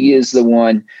 So he is the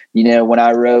one, when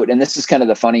I wrote, and this is kind of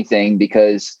the funny thing,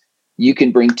 because you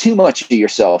can bring too much of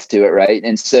yourself to it, right?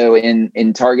 And so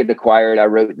in Target Acquired, I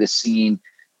wrote this scene,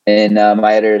 and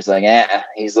my editor is like,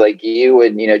 he's like, you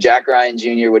would, Jack Ryan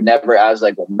Jr. would never. I was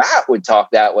like, well, Matt would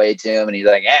talk that way to him, and he's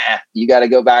like, you got to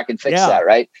go back and fix that,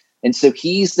 right? And so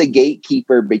he's the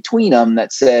gatekeeper between them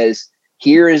that says,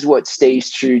 here is what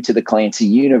stays true to the Clancy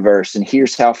universe, and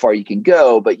here's how far you can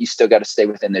go, but you still got to stay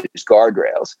within those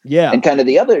guardrails. Yeah. And kind of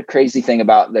the other crazy thing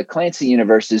about the Clancy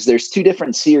universe is there's two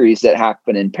different series that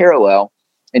happen in parallel.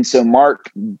 And so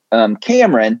Mark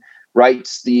Cameron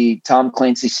writes the Tom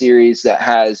Clancy series that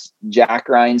has Jack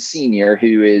Ryan Sr.,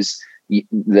 who is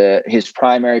his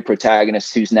primary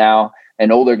protagonist, who's now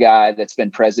an older guy that's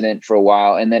been president for a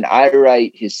while. And then I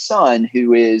write his son,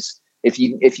 who is, if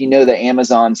you know the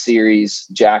Amazon series,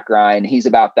 Jack Ryan, he's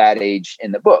about that age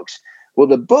in the books. Well,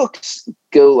 the books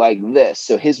go like this.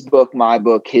 So his book, my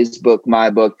book, his book, my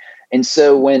book. And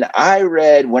so when I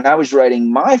was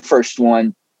writing my first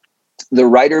one, the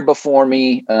writer before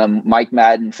me, Mike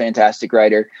Madden, fantastic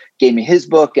writer, gave me his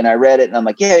book, and I read it, and I'm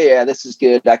like, yeah, this is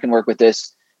good. I can work with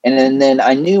this. And then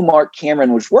I knew Mark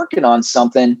Cameron was working on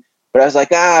something, but I was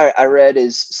like, I read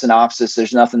his synopsis.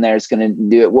 There's nothing there that's going to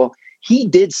do it. Well, he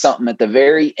did something at the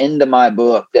very end of my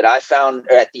book that I found,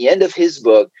 or at the end of his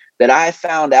book, that I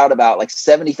found out about like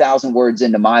 70,000 words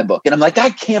into my book. And I'm like,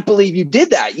 I can't believe you did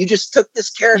that. You just took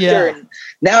this character and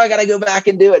now I got to go back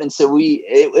and do it. And so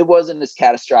it wasn't as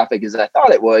catastrophic as I thought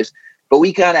it was, but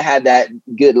we kind of had that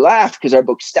good laugh because our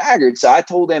book staggered. So I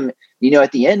told him,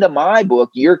 at the end of my book,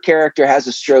 your character has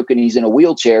a stroke and he's in a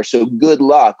wheelchair. So good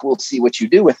luck. We'll see what you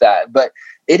do with that. But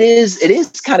it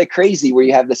is kind of crazy where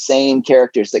you have the same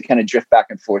characters that kind of drift back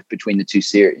and forth between the two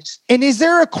series. And is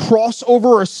there a crossover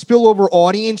or a spillover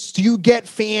audience? Do you get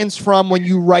fans from when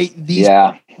you write these?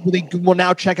 Yeah. They will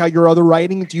now check out your other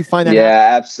writing. Do you find that?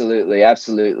 Yeah,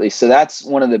 absolutely. So that's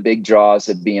one of the big draws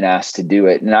of being asked to do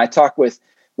it. And I talk with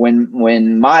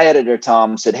when my editor,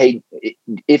 Tom, said, hey,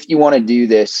 if you want to do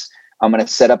this, I'm going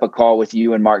to set up a call with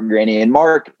you and Mark Graney. And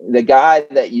Mark, the guy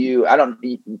that I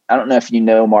don't know if you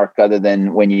know Mark other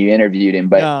than when you interviewed him,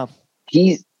 but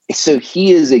he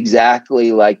is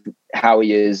exactly like how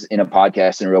he is in a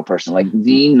podcast and a real person, like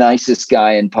the nicest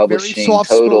guy in publishing,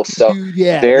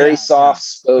 very soft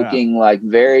spoken, like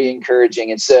very encouraging.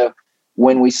 And so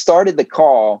when we started the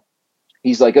call,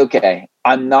 he's like, okay,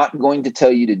 I'm not going to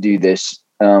tell you to do this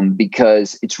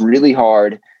because it's really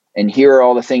hard. And here are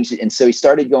all the things. And so he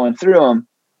started going through them.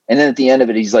 And then at the end of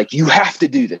it, he's like, you have to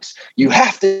do this. You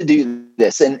have to do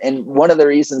this. And one of the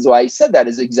reasons why he said that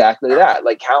is exactly that.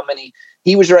 Like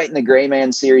he was writing the Gray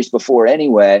Man series before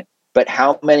anyway, but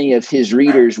how many of his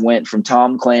readers went from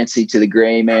Tom Clancy to the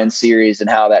Gray Man series and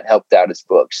how that helped out his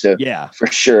book. So for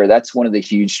sure, that's one of the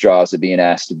huge draws of being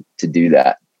asked to do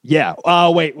that. Yeah.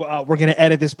 Wait, we're going to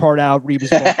edit this part out. Reba's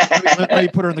book. Let me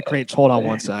put her in the crates. Hold on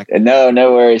one sec. No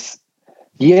worries.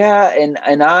 Yeah. And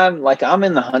I'm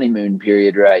in the honeymoon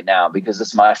period right now because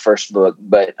it's my first book,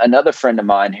 but another friend of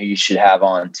mine who you should have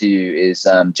on too is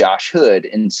Josh Hood.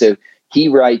 And so he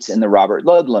writes in the Robert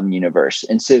Ludlum universe.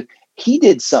 And so he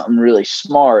did something really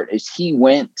smart is he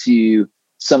went to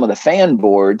some of the fan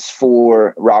boards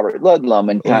for Robert Ludlum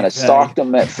and kind of stalked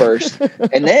them at first.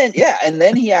 And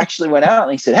then he actually went out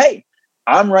and he said, hey,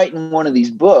 I'm writing one of these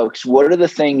books. What are the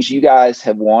things you guys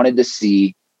have wanted to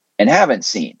see and haven't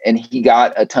seen? And he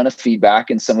got a ton of feedback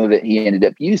and some of it he ended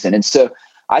up using. And so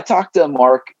I talked to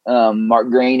Mark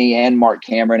Graney and Mark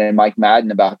Cameron and Mike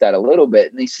Madden about that a little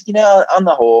bit. And they said, on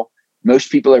the whole,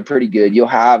 most people are pretty good. You'll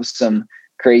have some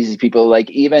crazy people. Like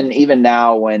even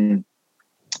now when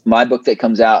my book that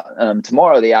comes out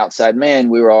tomorrow, The Outside Man,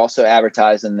 we were also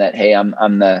advertising that, hey,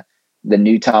 I'm the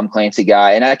new Tom Clancy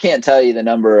guy. And I can't tell you the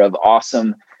number of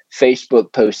awesome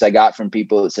Facebook posts I got from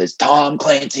people that says, Tom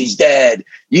Clancy's dead.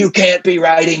 You can't be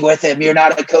writing with him. You're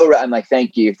not a co-writer. I'm like,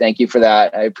 thank you for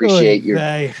that. I appreciate your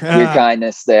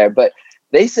kindness there. But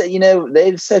they said,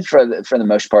 they've said for the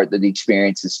most part that the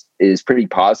experience is pretty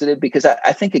positive because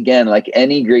I think, again, like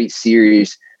any great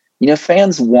series,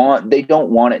 fans they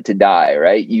don't want it to die,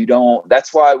 right?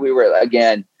 That's why we were,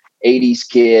 again, 80s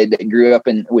kid that grew up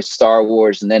with Star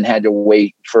Wars and then had to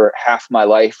wait for half my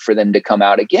life for them to come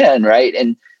out again. Right.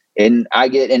 And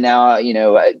now,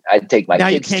 I take my kids to them. Now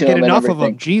you can't get enough of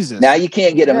them. Jesus. Now you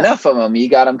can't get enough of them. You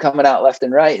got them coming out left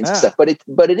and right and stuff. But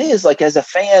it is like, as a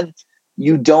fan,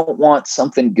 you don't want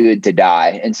something good to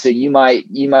die. And so you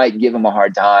might give them a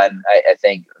hard time. I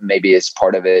think maybe it's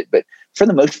part of it, but for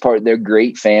the most part, they're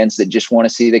great fans that just want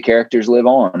to see the characters live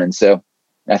on. And so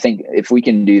I think if we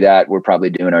can do that, we're probably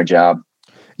doing our job.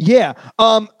 Yeah.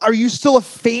 Are you still a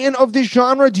fan of this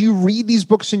genre? Do you read these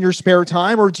books in your spare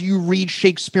time or do you read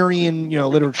Shakespearean,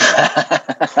 literature?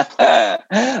 I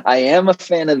am a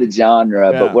fan of the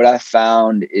genre, but what I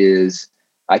found is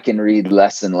I can read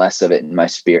less and less of it in my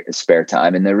spare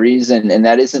time. And the reason, and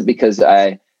that isn't because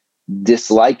I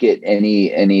dislike it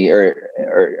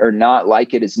or not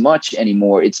like it as much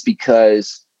anymore. It's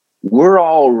because we're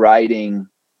all writing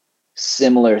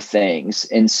similar things.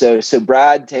 And so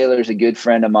Brad Taylor's a good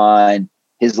friend of mine.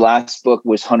 His last book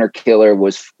was Hunter Killer,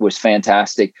 was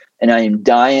fantastic. And I am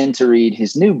dying to read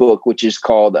his new book, which is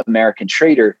called American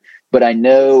Traitor. But I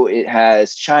know it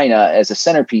has China as a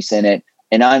centerpiece in it.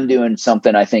 And I'm doing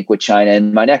something, I think, with China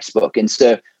in my next book. And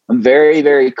so I'm very,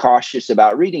 very cautious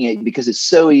about reading it because it's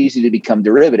so easy to become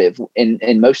derivative.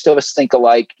 And most of us think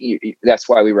alike. That's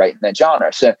why we write in that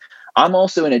genre. So I'm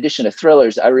also, in addition to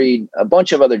thrillers, I read a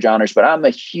bunch of other genres, but I'm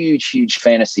a huge, huge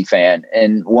fantasy fan.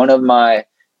 And one of my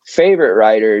favorite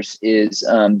writers is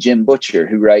Jim Butcher,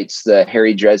 who writes the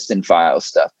Harry Dresden Files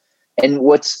stuff. And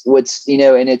what's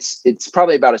and it's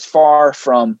probably about as far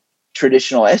from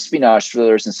traditional espionage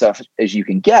thrillers and stuff as you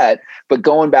can get, but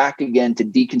going back again to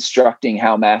deconstructing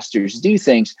how masters do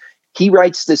things, he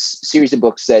writes this series of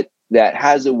books that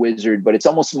has a wizard, but it's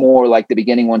almost more like the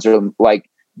beginning ones are like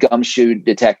gumshoe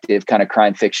detective kind of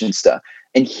crime fiction stuff.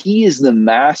 And he is the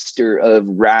master of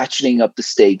ratcheting up the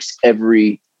stakes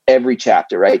every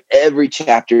chapter, right? Every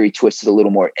chapter he twists it a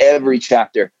little more, every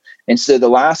chapter. And so the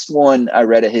last one I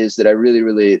read of his that I really,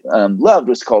 really loved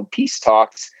was called Peace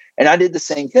Talks. And I did the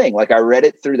same thing. Like I read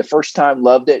it through the first time,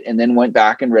 loved it, and then went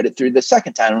back and read it through the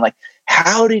second time. I'm like,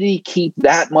 how did he keep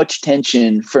that much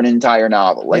tension for an entire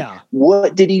novel? Like,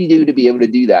 what did he do to be able to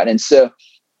do that? And so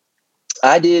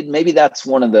I did. Maybe that's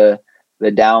one of the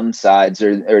downsides,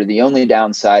 or the only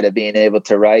downside of being able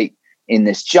to write in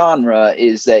this genre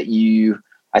is that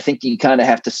I think you kind of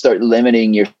have to start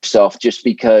limiting yourself just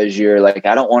because you're like,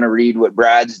 I don't want to read what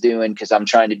Brad's doing because I'm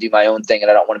trying to do my own thing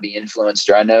and I don't want to be influenced.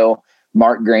 Or I know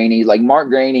Mark Graney,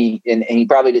 and he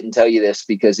probably didn't tell you this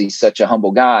because he's such a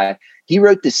humble guy. He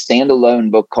wrote this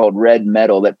standalone book called Red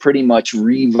Metal that pretty much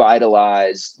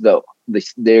revitalized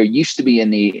there used to be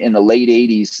in the late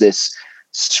 80s, this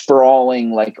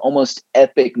sprawling, like almost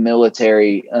epic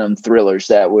military thrillers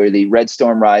that were the Red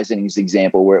Storm Rising's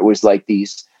example, where it was like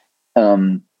these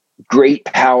great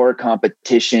power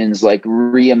competitions, like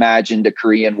reimagined a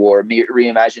Korean War,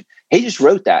 reimagined. He just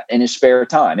wrote that in his spare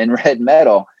time in Red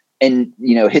Metal, and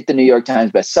hit the New York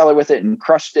Times bestseller with it and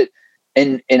crushed it.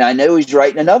 And I know he's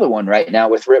writing another one right now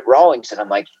with Rip Rawlings, and I'm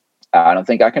like, I don't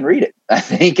think I can read it. I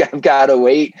think I've got to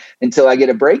wait until I get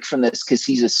a break from this, because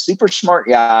he's a super smart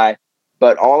guy,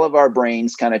 but all of our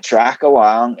brains kind of track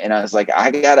along. And I was like,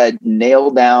 I got to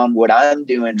nail down what I'm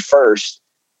doing first.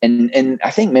 And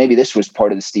I think maybe this was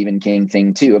part of the Stephen King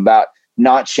thing too, about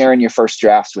not sharing your first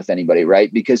drafts with anybody,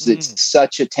 right? Because it's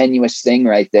such a tenuous thing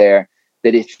right there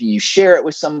that if you share it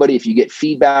with somebody, if you get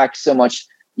feedback so much,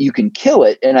 you can kill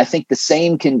it. And I think the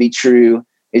same can be true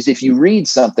is if you read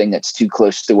something that's too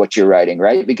close to what you're writing,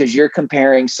 right? Because you're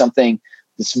comparing something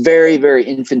that's very, very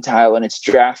infantile in its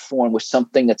draft form with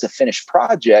something that's a finished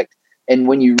project. And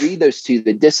when you read those two,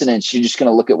 the dissonance, you're just going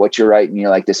to look at what you're writing and you're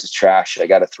like, this is trash. I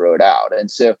got to throw it out.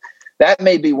 And so that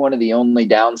may be one of the only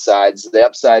downsides. The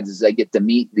upsides is I get to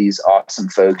meet these awesome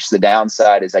folks. The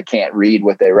downside is I can't read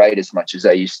what they write as much as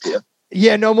I used to.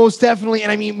 Yeah, no, most definitely.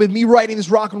 And I mean, with me writing this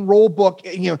rock and roll book,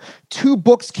 2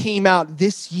 books came out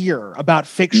this year about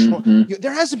fictional.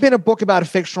 There hasn't been a book about a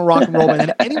fictional rock and roll band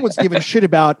that anyone's given a shit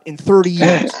about in 30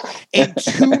 years. And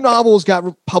 2 novels got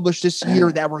published this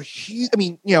year that were huge. I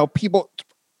mean, people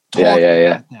talking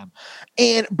about them.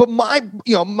 But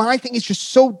my thing is just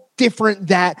so different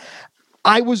that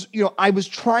I was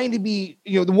trying to be,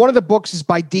 one of the books is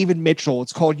by David Mitchell.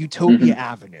 It's called Utopia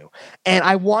Avenue. And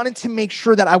I wanted to make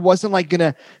sure that I wasn't like going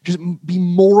to just be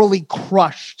morally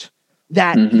crushed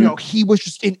that, he was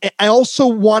just I also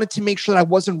wanted to make sure that I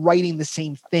wasn't writing the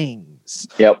same things.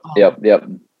 Yep.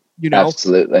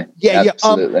 Absolutely. Yeah.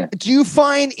 Absolutely. Do you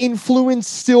find influence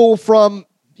still from,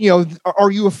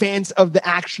 are you a fan of the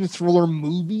action thriller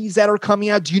movies that are coming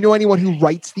out? Do you know anyone who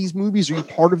writes these movies? Are you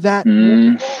part of that?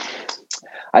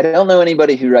 I don't know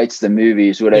anybody who writes the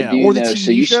movies. What I do or the know,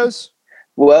 TV shows.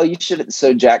 You should.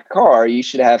 So Jack Carr, you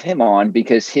should have him on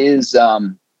because he was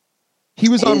on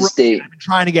Rogan. I've been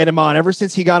trying to get him on ever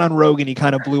since he got on Rogan. He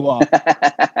kind of blew up.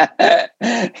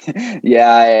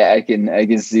 Yeah, I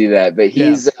can see that. But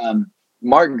he's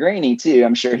Mark Graney too.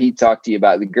 I'm sure he talked to you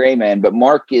about The Gray Man, but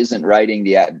Mark isn't writing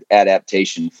the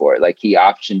adaptation for it. Like he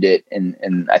optioned it,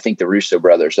 and I think the Russo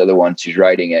brothers are the ones who's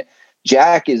writing it.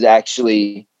 Jack is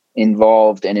actually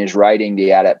involved and is writing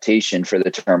the adaptation for The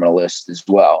Terminal List as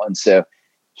well. And so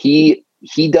he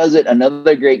does it.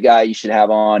 Another great guy you should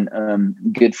have on,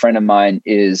 good friend of mine,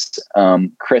 is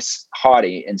Chris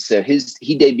Haughty. And so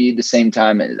he debuted the same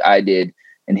time as I did,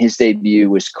 and his debut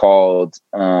was called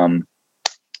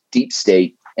Deep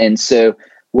State. And so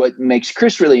what makes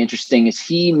Chris really interesting is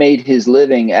he made his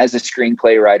living as a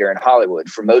screenplay writer in Hollywood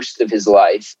for most of his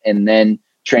life and then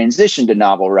transitioned to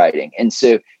novel writing. And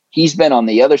so he's been on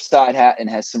the other side and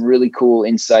has some really cool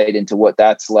insight into what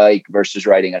that's like versus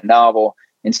writing a novel.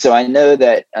 And so I know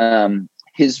that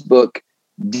his book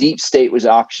Deep State was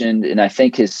optioned, and I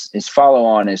think his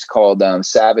follow-on is called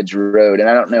Savage Road. And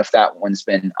I don't know if that one's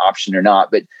been optioned or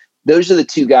not, but those are the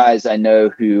 2 guys I know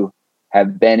who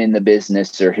have been in the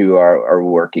business or who are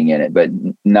working in it, but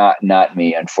not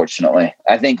me, unfortunately.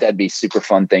 I think that'd be a super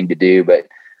fun thing to do, but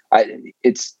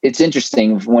it's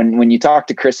interesting when you talk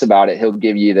to Chris about it, he'll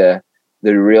give you the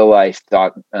real life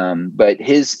thought. But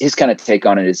his kind of take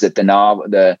on it is that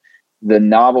the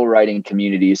novel writing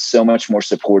community is so much more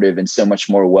supportive and so much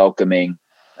more welcoming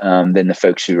than the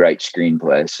folks who write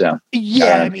screenplays. So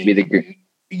yeah,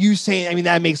 you saying,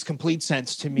 that makes complete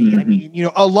sense to me. I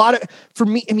mean, a lot of, for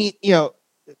me,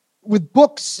 with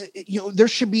books, there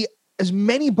should be as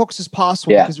many books as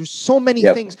possible because there's so many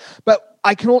things, but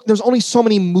there's only so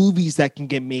many movies that can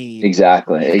get made.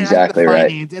 Exactly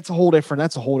right. That's a whole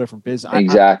different business.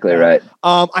 Exactly right.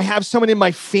 I have someone in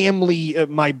my family,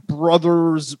 my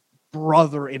brother's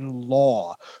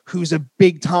brother-in-law, who's a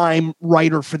big time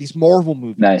writer for these Marvel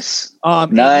movies. Nice.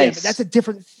 But that's a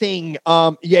different thing.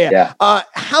 How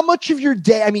much of your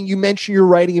day, you mentioned you're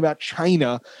writing about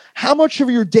China. How much of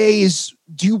your day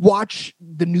do you watch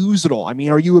the news at all?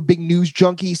 Are you a big news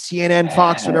junkie, CNN,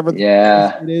 Fox, whatever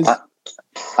it is?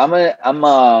 I'm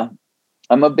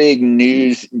a big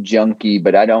news junkie,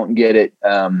 but I don't get it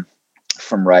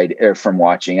from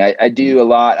watching. I do a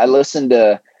lot. I listen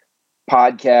to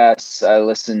podcasts. I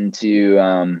listen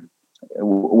to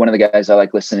one of the guys I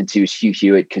like listening to is Hugh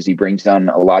Hewitt, because he brings on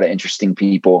a lot of interesting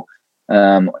people.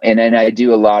 And then I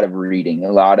do a lot of reading,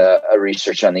 a lot of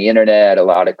research on the internet, a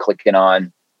lot of clicking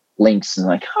on links and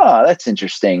like, oh, that's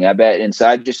interesting, I bet. And so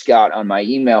I've just got on my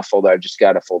email folder, I've just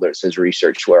got a folder that says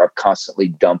research, where I'm constantly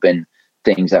dumping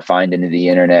things I find into the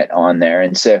internet on there.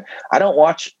 And so I don't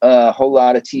watch a whole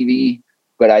lot of TV,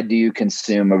 but I do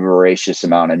consume a voracious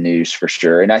amount of news for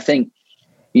sure. And I think,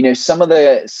 you know, some of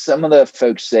the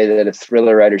folks say that a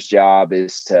thriller writer's job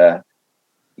is to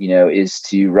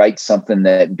write something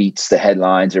that beats the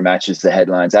headlines or matches the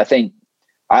headlines. I think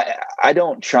I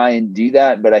don't try and do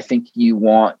that, but I think you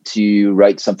want to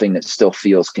write something that still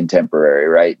feels contemporary,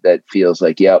 right? That feels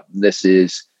like, yep, this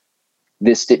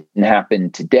didn't happen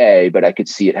today, but I could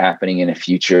see it happening in the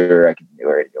future,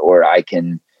 or I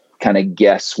can kind of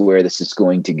guess where this is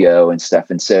going to go and stuff.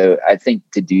 And so I think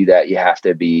to do that, you have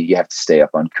to stay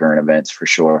up on current events for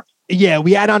sure. Yeah,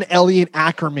 we had on Elliot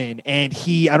Ackerman, and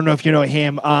I don't know if you know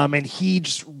him, and he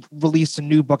just released a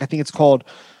new book. I think it's called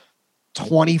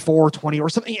 2420 or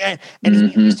something, and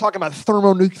he's talking about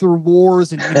thermonuclear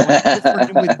wars and with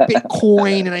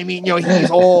Bitcoin, and I mean, you know,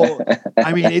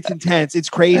 it's intense, it's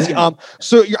crazy.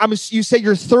 So you say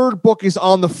your third book is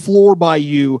on the floor by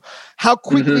you. How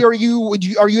quickly are you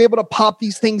able to pop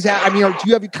these things out? I mean, do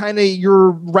you have kind of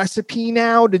your recipe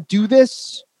now to do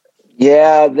this?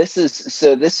 Yeah, this is it's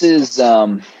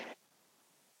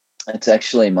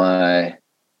actually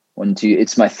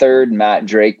it's my third Matt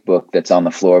Drake book that's on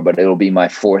the floor, but it'll be my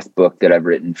fourth book that I've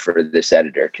written for this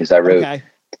editor, because I wrote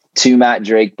two Matt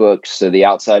Drake books. So The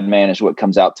Outside Man is what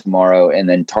comes out tomorrow, and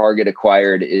then Target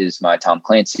Acquired is my Tom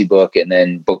Clancy book, and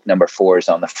then book number 4 is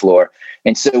on the floor.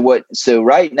 And so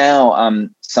right now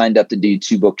I'm signed up to do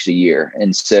 2 books a year,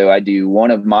 and so I do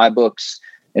one of my books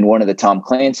and one of the Tom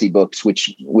Clancy books,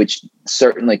 which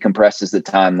certainly compresses the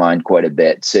timeline quite a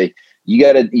bit. So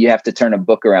you have to turn a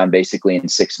book around basically in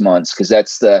 6 months, because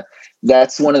that's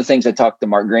one of the things I talked to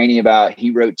Mark Graney about.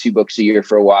 He wrote 2 books a year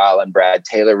for a while, and Brad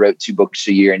Taylor wrote 2 books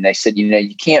a year. And they said, you know,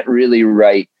 you can't really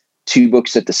write 2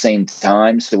 books at the same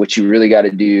time. So what you really got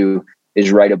to do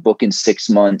is write a book in 6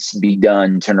 months, be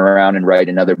done, turn around and write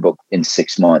another book in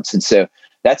 6 months. And so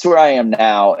that's where I am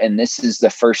now. And this is the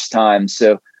first time.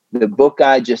 So the book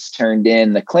I just turned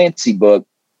in, the Clancy book,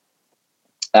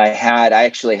 I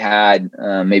actually had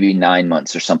maybe 9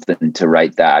 months or something to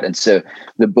write that. And so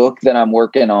the book that I'm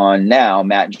working on now,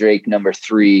 Matt Drake number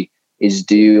 3, is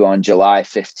due on July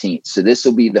 15th. So this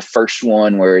will be the first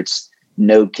one where it's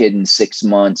no kidding 6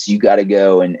 months. You got to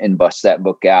go and bust that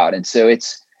book out. And so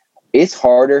it's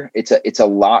harder. It's a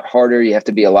lot harder. You have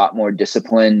to be a lot more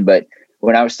disciplined. But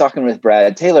when I was talking with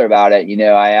Brad Taylor about it, you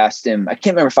know, I asked him, I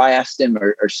can't remember if I asked him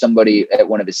or somebody at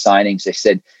one of his signings, they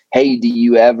said, hey, do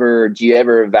you ever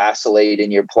vacillate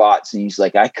in your plots? And he's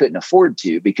like, I couldn't afford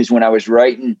to, because when I was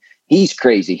writing, he's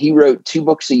crazy. He wrote 2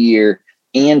 books a year,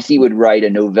 and he would write a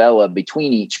novella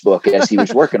between each book as he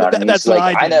was working on it. And he's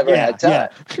like, I never had time.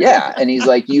 Yeah. And he's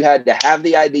like, you had to have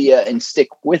the idea and stick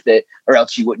with it, or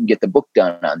else you wouldn't get the book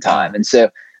done on time. And so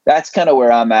that's kind of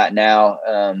where I'm at now.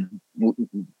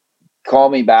 Call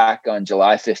me back on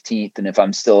July 15th. And if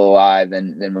I'm still alive,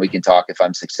 then we can talk if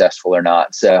I'm successful or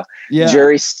not. So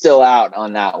jury's still out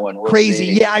on that one. We'll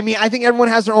Crazy. see. Yeah. I mean, I think everyone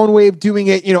has their own way of doing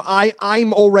it. You know,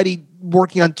 I'm already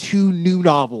working on 2 new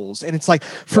novels, and it's like,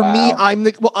 for me, I'm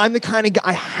the kind of guy,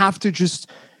 I have to just,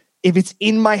 if it's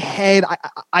in my head,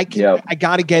 I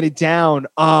got to get it down.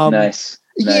 Nice.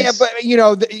 Yeah, but you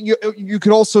know, you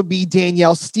could also be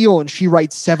Danielle Steele, and she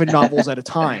writes 7 novels at a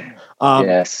time.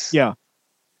 Yes. Yeah.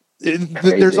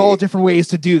 There's all different ways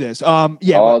to do this. All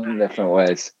different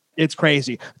ways. It's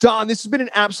crazy. Don, this has been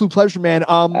an absolute pleasure, man.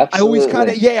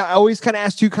 Absolutely. I always kind of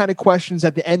ask 2 kind of questions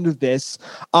at the end of this.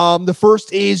 The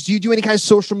first is, do you do any kind of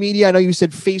social media? I know you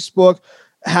said Facebook.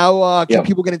 How can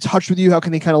people get in touch with you? How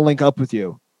can they kind of link up with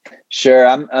you? Sure.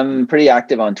 I'm pretty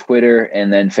active on Twitter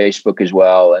and then Facebook as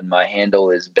well. And my handle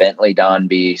is Bentley Don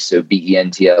B. So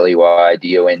BENTLEY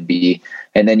DONB.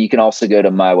 And then you can also go to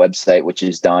my website, which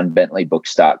is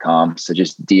donbentley.books.com. So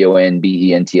just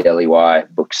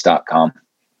DONBENTLEY books.com.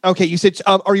 Okay. You said,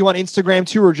 are you on Instagram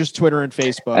too, or just Twitter and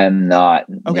Facebook? I'm not.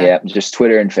 Okay. Yeah, just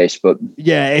Twitter and Facebook.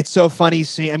 Yeah. It's so funny.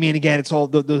 I mean, again, it's all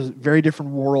those very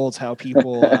different worlds, how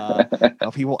people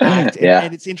act.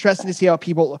 And it's interesting to see how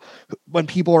when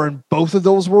people are in both of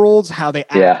those worlds, how they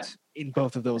act in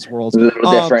both of those worlds. A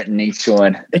little different in each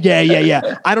one. Yeah.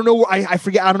 I don't know. I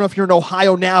forget. I don't know if you're in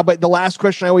Ohio now, but the last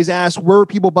question I always ask, where are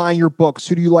people buying your books?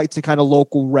 Who do you like to kind of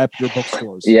local rep your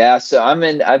bookstores? Yeah. So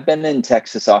I've been in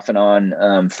Texas off and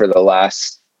on for the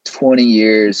last 20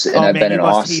 years, and I've been in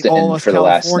Austin for the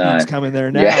last 9. Coming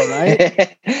there now,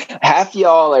 right? Half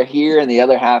y'all are here and the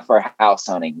other half are house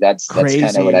hunting. That's kind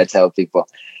of what I tell people.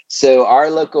 So our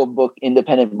local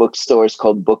independent bookstore is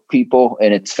called Book People,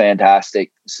 and it's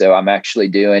fantastic. So I'm actually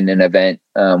doing an event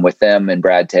with them and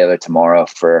Brad Taylor tomorrow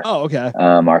for our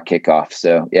kickoff.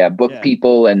 So Book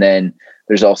People, and then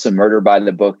there's also Murder by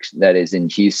the Book that is in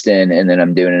Houston, and then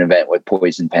I'm doing an event with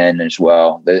Poison Pen as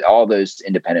well. All those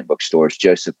independent bookstores,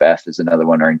 Joseph Beth is another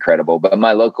one, are incredible. But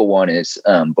my local one is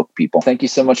Book People. Thank you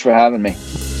so much for having me.